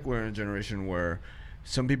feel like we're in a generation where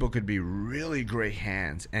some people could be really great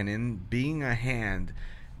hands, and in being a hand,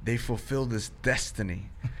 they fulfill this destiny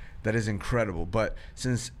that is incredible. But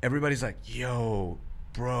since everybody's like, yo,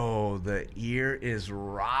 bro, the ear is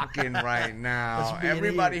rocking right now.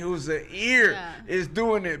 Everybody who's the ear is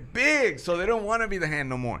doing it big, so they don't want to be the hand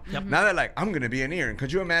no more. Now they're like, I'm going to be an ear. And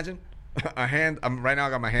could you imagine? A hand. Right now I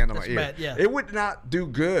got my hand on my ear. Bad, It would not do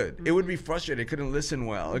good. It would be frustrated. It couldn't listen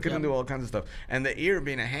well. It couldn't do all kinds of stuff. And the ear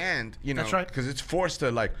being a hand, that's right, because it's forced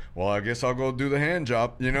to like, well, I guess I'll go do the hand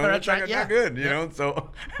job. That's right. Not good. You know. So,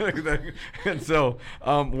 and so,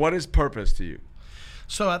 what is purpose to you?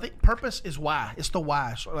 So I think purpose is why. It's the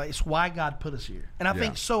why. So it's why God put us here. And I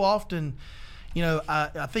think so often,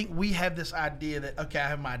 I think we have this idea that, okay, I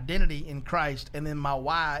have my identity in Christ, and then my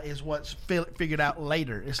why is what's figured out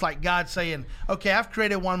later. It's like God saying, okay, I've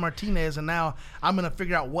created Juan Martinez, and now I'm going to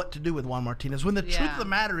figure out what to do with Juan Martinez. When the truth of the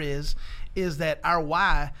matter is that our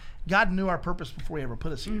why, God knew our purpose before He ever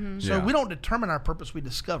put us here. So we don't determine our purpose, we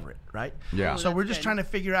discover it, right? So we're just trying to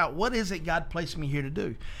figure out, what is it God placed me here to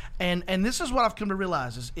do? And this is what I've come to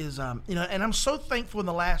realize is and I'm so thankful in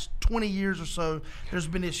the last 20 years or so, there's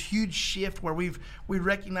been this huge shift where we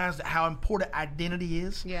recognized how important identity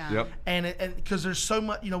is. And because there's so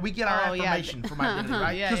much, we get our affirmation from identity,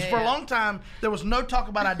 right? Because for a long time, there was no talk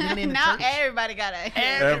about identity in the church. Now everybody got it.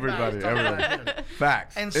 Everybody.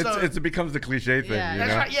 Facts. And so it becomes the cliche thing.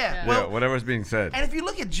 That's right, whatever's being said. And if you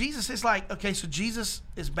look at Jesus, it's like, okay, so Jesus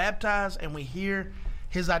is baptized, and we hear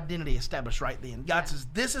his identity established right then. God says,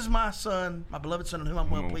 this is my son, my beloved son in whom I'm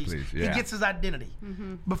well pleased. He gets his identity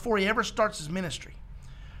before he ever starts his ministry.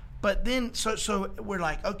 But then, so we're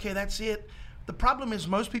like, okay, that's it. The problem is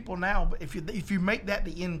most people now, if you make that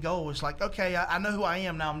the end goal, it's like, okay, I know who I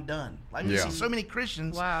am, now I'm done. Like you see so many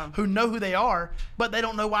Christians who know who they are, but they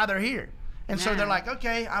don't know why they're here. And so they're like,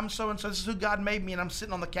 okay, I'm so-and-so, this is who God made me, and I'm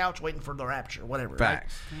sitting on the couch waiting for the rapture, whatever.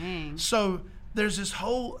 Facts. Right? So there's this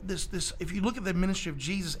whole, this. If you look at the ministry of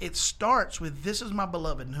Jesus, it starts with, this is my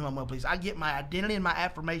beloved in whom I'm well pleased. I get my identity and my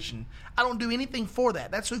affirmation. I don't do anything for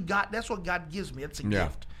that. That's what God gives me. It's a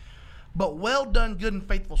gift. But well done, good and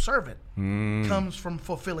faithful servant comes from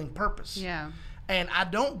fulfilling purpose. Yeah. And I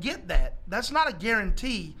don't get that. That's not a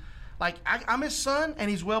guarantee. Like, I'm his son, and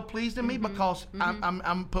he's well pleased in me because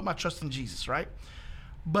I'm put my trust in Jesus, right?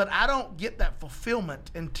 But I don't get that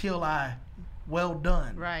fulfillment until well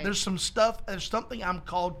done. Right. There's something I'm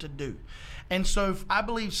called to do. And so I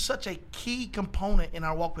believe such a key component in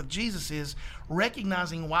our walk with Jesus is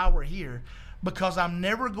recognizing why we're here. Because I'm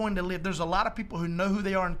never going to live. There's a lot of people who know who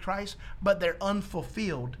they are in Christ, but they're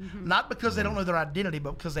unfulfilled. Not because they don't know their identity,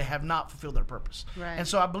 but because they have not fulfilled their purpose. Right. And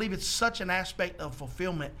so I believe it's such an aspect of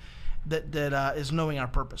fulfillment that is knowing our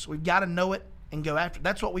purpose. We've got to know it and go after it.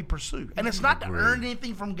 That's what we pursue. And it's not to earn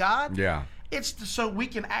anything from God. Yeah. It's so we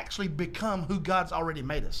can actually become who God's already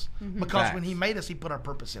made us. Because when he made us, he put our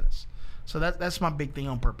purpose in us. So that's my big thing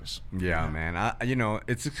on purpose. Yeah, man.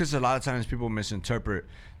 It's because a lot of times people misinterpret.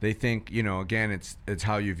 They think, again, it's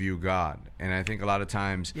how you view God. And I think a lot of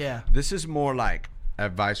times this is more like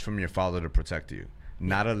advice from your father to protect you,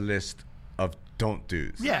 not a list of don't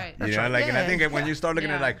do's. Yeah, that's right. And I think when you start looking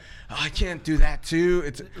at I can't do that too.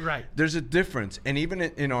 It's right. There's a difference. And even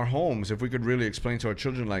in our homes, if we could really explain to our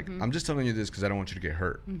children, I'm just telling you this because I don't want you to get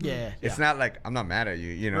hurt. Yeah. It's not like I'm not mad at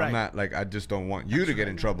you. I'm not like I just don't want you to get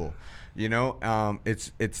in trouble.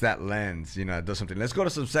 It's that lens, that does something. Let's go to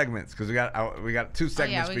some segments because we got 2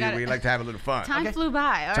 segments for you. We like to have a little fun. Time flew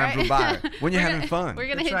by. Time flew by. When you're having fun. We're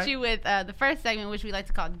gonna hit you with the first segment, which we like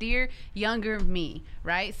to call "Dear Younger Me."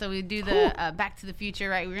 Right. So we do the Back to the Future.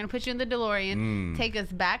 Right. We're gonna put you in the DeLorean, take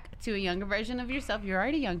us back to a younger version of yourself. You're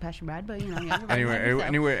already young, Pastor Brad, but younger version of yourself.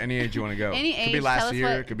 Anywhere, any age you want to go. Any age. Could be last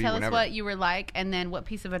year. It could be whenever. Tell us what you were like, and then what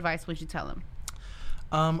piece of advice would you tell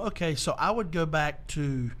them? Okay, so I would go back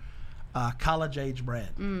to college age Brad,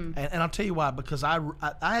 and I'll tell you why. Because I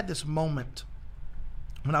had this moment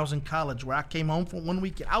when I was in college where I came home for one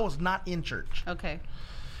weekend. I was not in church. Okay.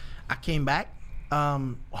 I came back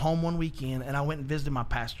home one weekend, and I went and visited my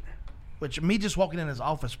pastor. Which me just walking in his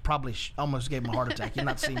office probably almost gave him a heart attack. He did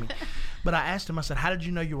not see me, but I asked him. I said, "How did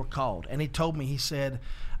you know you were called?" And he told me. He said,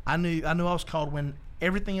 "I knew I was called when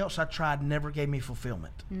everything else I tried never gave me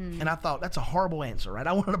fulfillment." And I thought, that's a horrible answer, right?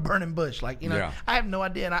 I wanted a burning bush. I have no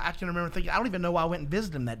idea. And I can remember thinking, I don't even know why I went and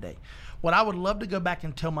visited him that day. What I would love to go back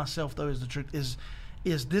and tell myself, though, is the truth is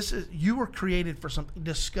you were created for something.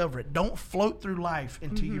 Discover it. Don't float through life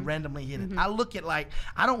until you randomly hit it. I look at I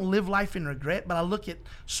don't live life in regret, but I look at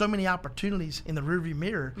so many opportunities in the rearview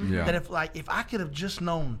mirror that if I could have just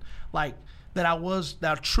known that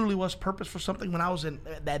I truly was purpose for something when I was in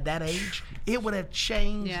that age, it would have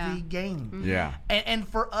changed the game. Yeah. And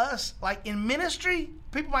for us, in ministry,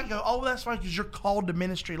 people might go, "Oh, that's fine because you're called to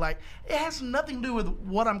ministry." It has nothing to do with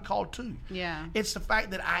what I'm called to. Yeah. It's the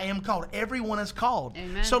fact that I am called. Everyone is called.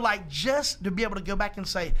 Amen. So just to be able to go back and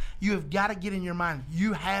say, you have got to get in your mind,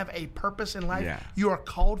 you have a purpose in life. Yeah. You are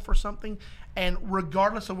called for something. And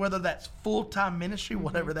regardless of whether that's full-time ministry,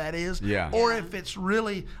 whatever that is, or if it's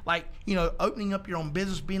really opening up your own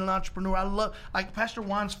business, being an entrepreneur. I love, Pastor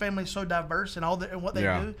Juan's family is so diverse and what they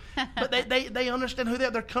do, but they understand who they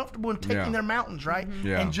are. They're comfortable in taking their mountains, right?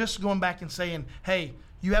 And just going back and saying, "Hey,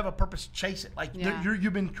 you have a purpose, chase it."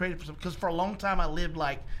 You've been created for something. Because for a long time I lived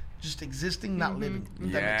just existing, not living.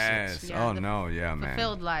 If that makes sense. Yeah, man.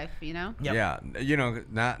 Fulfilled life, Yep. Yeah.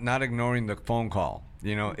 Not ignoring the phone call.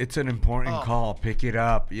 It's an important call. Pick it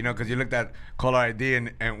up. Because you looked at caller ID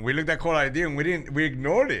and we looked at caller ID and we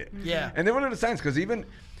ignored it. Yeah. And there were little signs because even,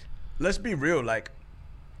 let's be real,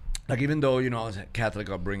 even though I was Catholic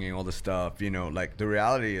upbringing, all the stuff, the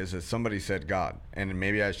reality is that somebody said God, and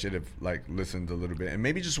maybe I should have listened a little bit and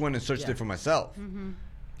maybe just went and searched it for myself.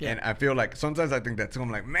 Yeah. And I feel sometimes I think that's I'm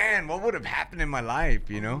man, what would have happened in my life?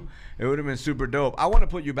 It would have been super dope. I want to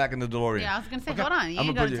put you back in the DeLorean. Yeah, I was gonna say, hold on, you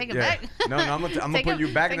ain't gonna take it back. No, I'm gonna put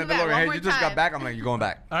you back in the DeLorean. Hey, you just got back. I'm you're going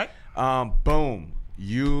back. All right. Boom.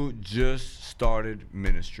 You just started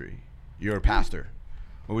ministry. You're a pastor.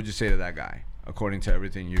 What would you say to that guy, according to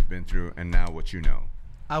everything you've been through and now what you know?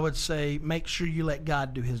 I would say make sure you let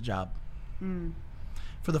God do his job.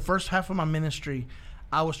 For the first half of my ministry,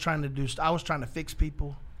 I was trying to fix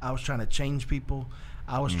people. I was trying to change people.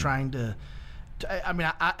 I was trying to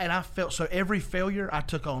I felt so every failure I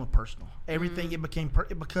took on personal. Everything it became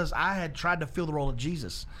because I had tried to fill the role of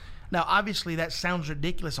Jesus. Now, obviously, that sounds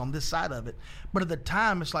ridiculous on this side of it, but at the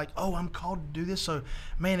time, it's like, oh, I'm called to do this. So,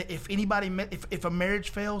 man, if a marriage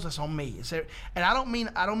fails, that's on me. And I don't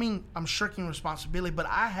mean I'm shirking responsibility, but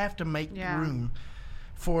I have to make room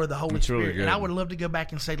for the Holy Spirit. Really, and I would love to go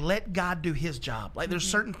back and say, let God do His job. Like, there's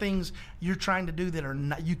certain things you're trying to do that are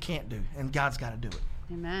not, you can't do, and God's got to do it.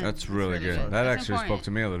 Amen. That's really good. That actually spoke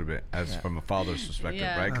to me a little bit from a father's perspective,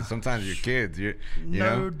 right? Because sometimes your kids, you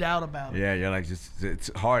no doubt about it. Yeah, you're like,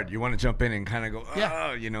 it's hard. You want to jump in and kind of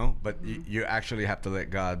go, but you actually have to let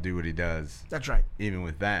God do what He does. That's right. Even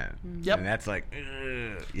with that. Yep. And that's like,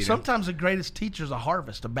 sometimes the greatest teacher is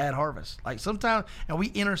a bad harvest. Like sometimes, and we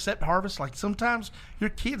intercept harvest. Like sometimes your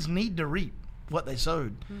kids need to reap what they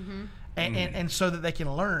sowed. Mm-hmm. And so that they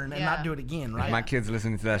can learn and not do it again, right? If my kid's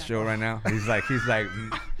listening to that show right now, he's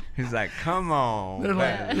like, come on. They're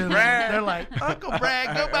like, Uncle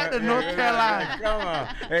Brad, go back to North Carolina. Come on.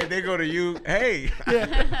 Hey, they go to you. Hey.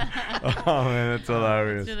 Oh, man, that's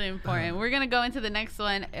hilarious. It's really important. We're going to go into the next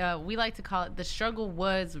one. We like to call it the struggle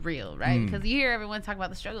was real, right? Because you hear everyone talk about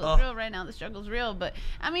the struggle is real right now. The struggle's real. But,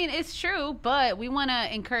 I mean, it's true, but we want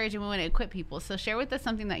to encourage and we want to equip people. So share with us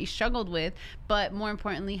something that you struggled with, but more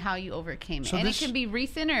importantly, how you overcame it. So it can be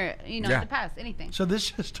recent or, in the past, anything. So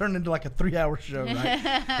this just turned into like a 3-hour show,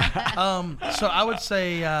 right? So I would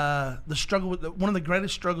say one of the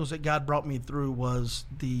greatest struggles that God brought me through was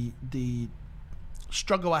the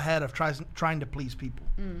struggle I had of trying to please people.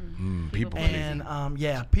 People pleasing.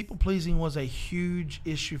 And people pleasing was a huge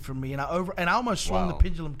issue for me, and I almost swung the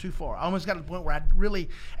pendulum too far. I almost got to the point where I really,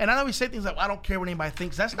 and I know we say things like, well, I don't care what anybody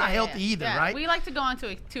thinks. That's not healthy either, right? We like to go on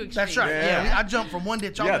to extremes. That's right. Yeah, I jump from one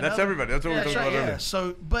ditch to another. Yeah, that's everybody. That's what we're talking about. Yeah.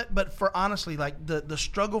 So, but for honestly, like the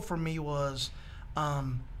struggle for me was.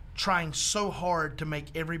 Trying so hard to make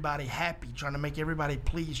everybody happy, trying to make everybody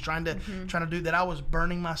pleased, trying to do that. I was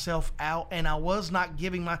burning myself out, and I was not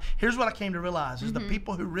giving here's what I came to realize is the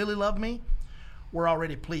people who really love me were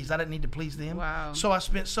already pleased. I didn't need to please them. Wow. So I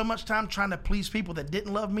spent so much time trying to please people that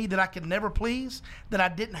didn't love me, that I could never please, that I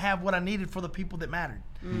didn't have what I needed for the people that mattered.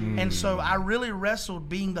 And so I really wrestled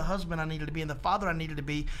being the husband I needed to be and the father I needed to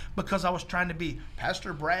be, because I was trying to be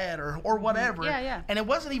Pastor Brad or whatever. And it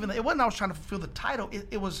wasn't I was trying to fulfill the title.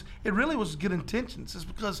 It really was good intentions. It's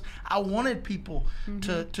because I wanted people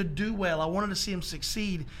to do well. I wanted to see them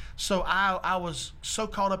succeed. So I was so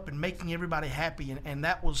caught up in making everybody happy, and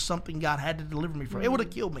that was something God had to deliver me from. It would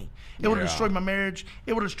have killed me. It would have destroyed my marriage.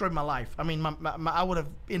 It would have destroyed my life. I mean, I would have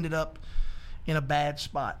ended up in a bad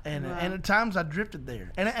spot, and at times I drifted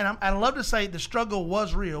there. And I love to say the struggle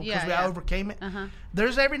was real because I overcame it.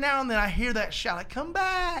 There's every now and then I hear that shout, like, come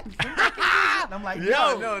back. And I'm like,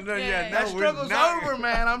 no, that struggle's over,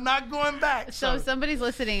 man. I'm not going back. So if somebody's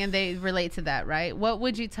listening and they relate to that, right? What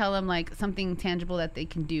would you tell them, like something tangible that they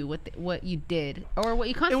can do with what you did or what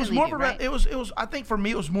you constantly did, right? It was. I think for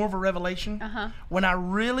me, it was more of a revelation. When I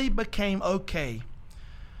really became okay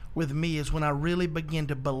with me is when I really began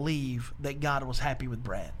to believe that God was happy with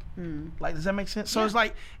Brad. Like, does that make sense? So it's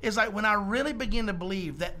like when I really begin to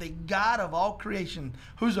believe that the God of all creation,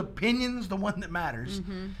 whose opinion's the one that matters,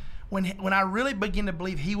 when I really begin to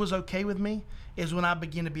believe He was okay with me, is when I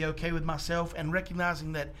begin to be okay with myself and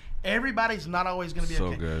recognizing that everybody's not always going to be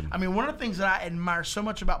okay. Good. I mean, one of the things that I admire so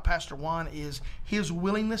much about Pastor Juan is his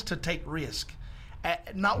willingness to take risk.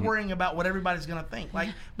 Not worrying about what everybody's going to think, like,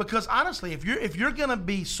 because honestly, if you're going to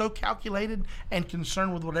be so calculated and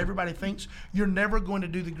concerned with what everybody thinks, you're never going to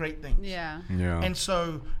do the great things. Yeah. And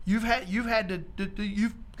so you've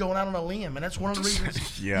gone out on a limb, and that's one of the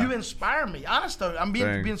reasons you inspire me. Honest though, I'm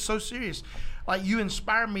being so serious. Like, you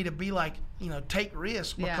inspire me to be like, take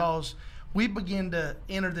risks, because we begin to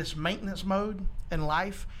enter this maintenance mode in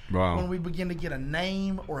life when we begin to get a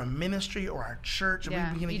name or a ministry or our church, and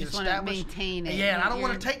we begin to get established. Maintain it. And I don't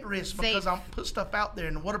want to take risks because I'm put stuff out there,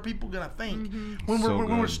 and what are people going to think? When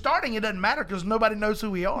we're starting, it doesn't matter because nobody knows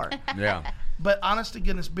who we are. But honest to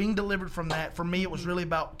goodness, being delivered from that, for me, it was really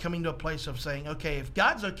about coming to a place of saying, okay, if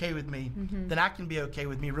God's okay with me, then I can be okay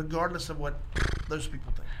with me, regardless of what those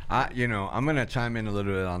people think. I'm going to chime in a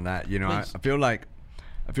little bit on that.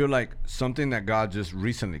 I feel like something that God just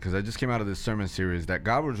recently, because I just came out of this sermon series that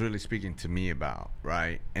God was really speaking to me about,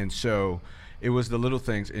 right? And so it was the little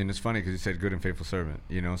things, and it's funny because He said good and faithful servant,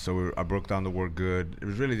 so I broke down the word good. It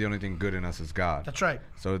was really the only thing good in us is God. That's right.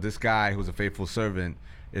 So this guy who's a faithful servant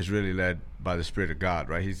is really led by the Spirit of God,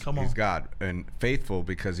 right? He's God, and faithful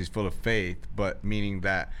because he's full of faith, but meaning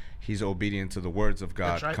that he's obedient to the words of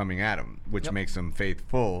God coming at him, which makes him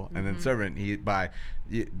faithful. And then servant, he by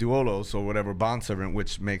doulos or whatever, bondservant,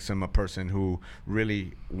 which makes him a person who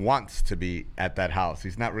really wants to be at that house.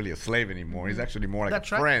 He's not really a slave anymore. He's actually more like a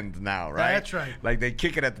friend now, right? That's right. Like they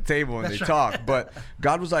kick it at the table and they talk. But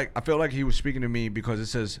God was like, I feel like he was speaking to me because it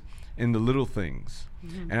says in the little things.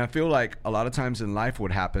 And I feel like a lot of times in life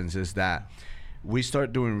what happens is that we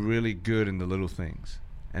start doing really good in the little things.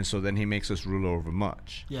 And so then he makes us rule over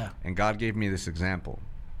much. Yeah. And God gave me this example.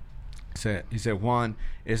 He said, Juan,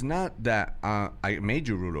 it's not that I made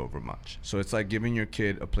you rule over much. So it's like giving your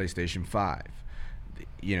kid a PlayStation 5.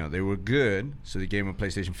 You know, they were good, so they gave him a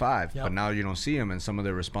PlayStation 5. But now you don't see them, and some of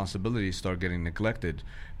their responsibilities start getting neglected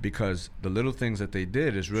because the little things that they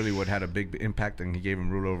did is really what had a big impact, and he gave them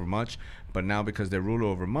rule over much. But now because they rule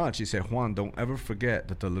over much, he said, Juan, don't ever forget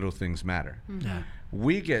that the little things matter. Yeah.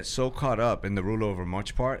 We get so caught up in the rule over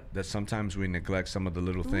much part that sometimes we neglect some of the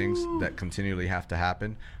little things that continually have to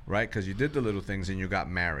happen, right? Because you did the little things and you got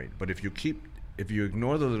married. But if you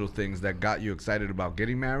ignore the little things that got you excited about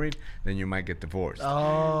getting married, then you might get divorced.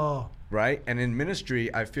 Oh. Right? And in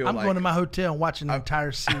ministry, I feel I'm going to my hotel and watching the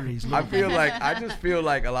entire series. I just feel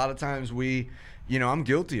like a lot of times I'm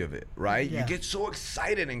guilty of it, right? Yeah. You get so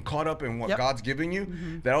excited and caught up in what God's giving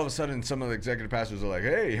you that all of a sudden some of the executive pastors are like,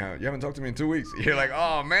 hey, you haven't talked to me in 2 weeks. You're like,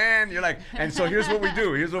 oh, man. You're like, and so here's what we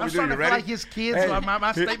do. You ready? To feel like his kids. Hey,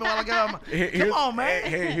 my statement while ago. Come on, man.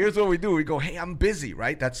 Hey, here's what we do. We go, hey, I'm busy,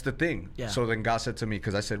 right? That's the thing. Yeah. So then God said to me,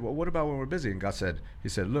 because I said, well, what about when we're busy? And God said, he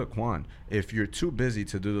said, look, Juan, if you're too busy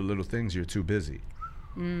to do the little things, you're too busy.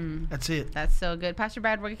 That's it. That's so good. Pastor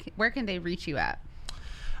Brad, where can they reach you at?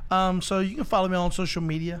 So you can follow me on social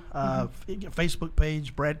media, Facebook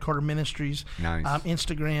page, Brad Carter Ministries, nice.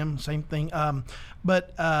 Instagram, same thing.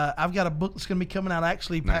 But I've got a book that's going to be coming out.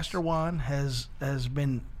 Actually, nice. Pastor Juan has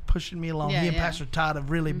been pushing me along. He and Pastor Todd have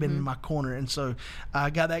really been in my corner, and so I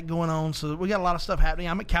got that going on. So we got a lot of stuff happening.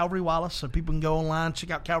 I'm at Calvary Wallace, so people can go online,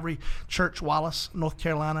 check out Calvary Church Wallace, North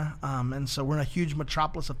Carolina. And so we're in a huge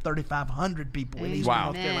metropolis of 3,500 people in Eastern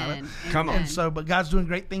North Carolina. Come on. And so, but God's doing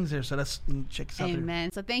great things there, so check us out there.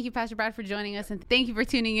 Amen. So thank you, Pastor Brad, for joining us, and thank you for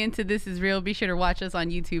tuning in to This Is Real. Be sure to watch us on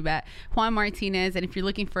YouTube at Juan Martinez, and if you're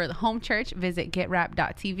looking for the home church, visit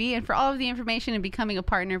getrap.tv, and for all of the information and becoming a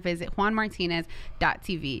partner, visit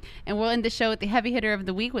juanmartinez.tv. And we'll end the show with the heavy hitter of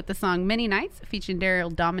the week with the song Many Nights featuring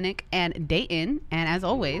Daryl Dominic and Dayton. And as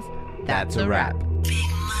always, that's a wrap. Big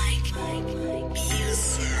Mike.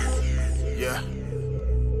 Yeah.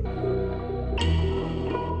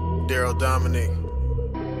 Daryl Dominic.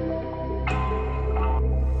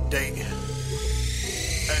 Dayton.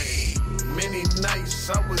 Hey. Many nights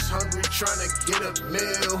I was hungry trying to get a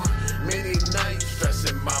meal. Many nights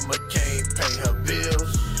stressing mama can't pay her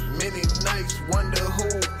bills. Many nights wonder who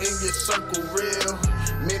in your circle real.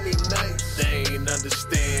 Many nights they ain't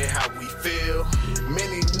understand how we feel.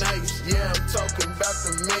 Many nights, yeah, I'm talking about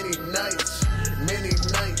the many nights. Many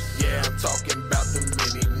nights, yeah, I'm talking about the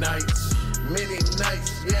many nights. Many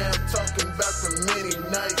nights, yeah, I'm talking about the many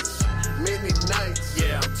nights. Many nights,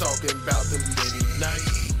 yeah, I'm talking about the many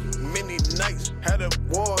nights. Many nights had a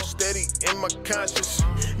war steady in my conscience.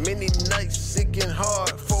 Many nights seeking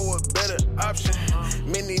hard for a better option.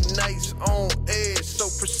 Many nights on edge, so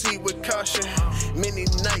proceed with caution. Many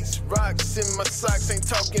nights rocks in my socks, ain't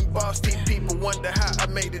talking boss T. People wonder how I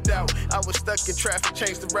made it out. I was stuck in traffic,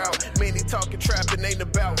 changed the route. Many talking trapping ain't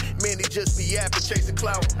about. Many just be yapping, chasing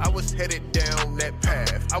clout. I was headed down that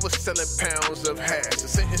path. I was selling pounds of hash. The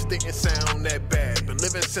sentence didn't sound that bad, but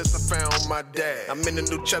living since I found my dad. I'm in a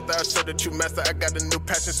new chapter, I serve the true master. I got a new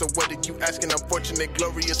passion, so what are you asking? I'm fortunate,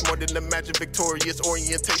 glorious, more than imagine, victorious.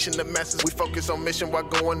 Orientation to masses, we focus on mission while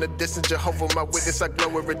going the distance. Jehovah, my witness, I glow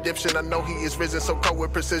with redemption. I know he is risen, so cold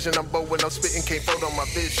with precision. I'm bold when I'm spitting, can't fold on my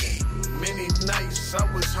vision. Many nights I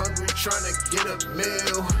was hungry trying to get a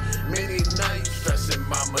meal. Many nights stressing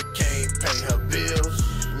mama can't pay her bills.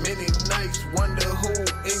 Many nights wonder who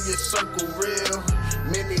in your circle real.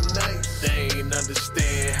 Many nights they ain't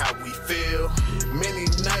understand how we feel. Many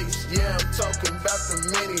nights, yeah, I'm talking about the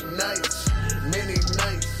many nights. Many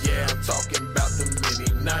nights, yeah, I'm talking about the many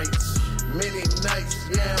nights. Many nights,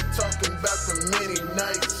 yeah, I'm talking about the many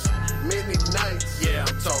nights. Many nights, yeah,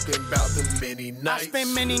 I'm talking about the many nights. I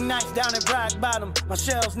spent many nights down at rock bottom. My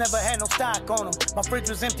shelves never had no stock on them. My fridge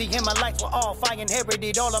was empty and my lights were off. I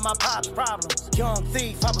inherited all of my pop's problems. Young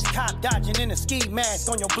thief, I was cop dodging in a ski mask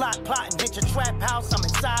on your block plotting. Hit your trap house, I'm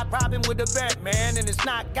inside robbing with a Batman, and it's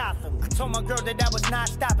not Gotham. I told my girl that I was not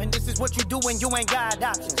stopping. This is what you do when you ain't got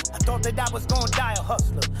options. I thought that I was gonna die a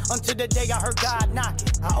hustler until the day I heard God knocking.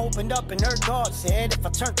 I opened up and heard God said, if I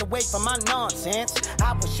turned away from my nonsense,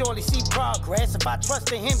 I would surely see progress. If I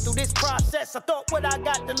trusted him through this process, I thought what I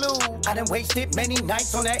got to lose. I done wasted many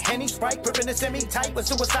nights on that Henny Sprite, gripping the semi-tight with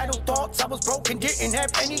suicidal thoughts. I was broken, didn't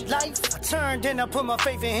have any life. I turned and I put my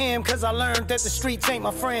faith in him, cause I learned that the streets ain't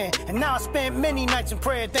my friend. And now I spent many nights in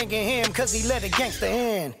prayer thanking him, cause he let a gangster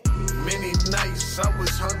in. Many nights I was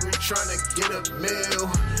hungry trying to get a meal.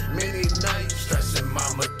 Many nights stressing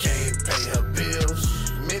mama can't pay her bills.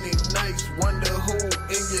 Many nights wonder who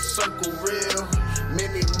in your circle real.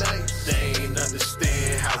 Many nights they ain't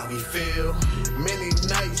understand how we feel. Many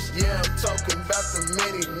nights, yeah, I'm talking about the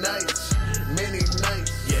many nights. Many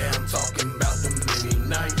nights, yeah, I'm talking about the many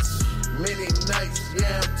nights. Many nights,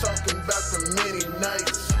 yeah, I'm talking about the many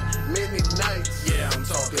nights. Many nights, yeah, I'm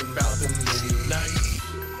talking about the many nights.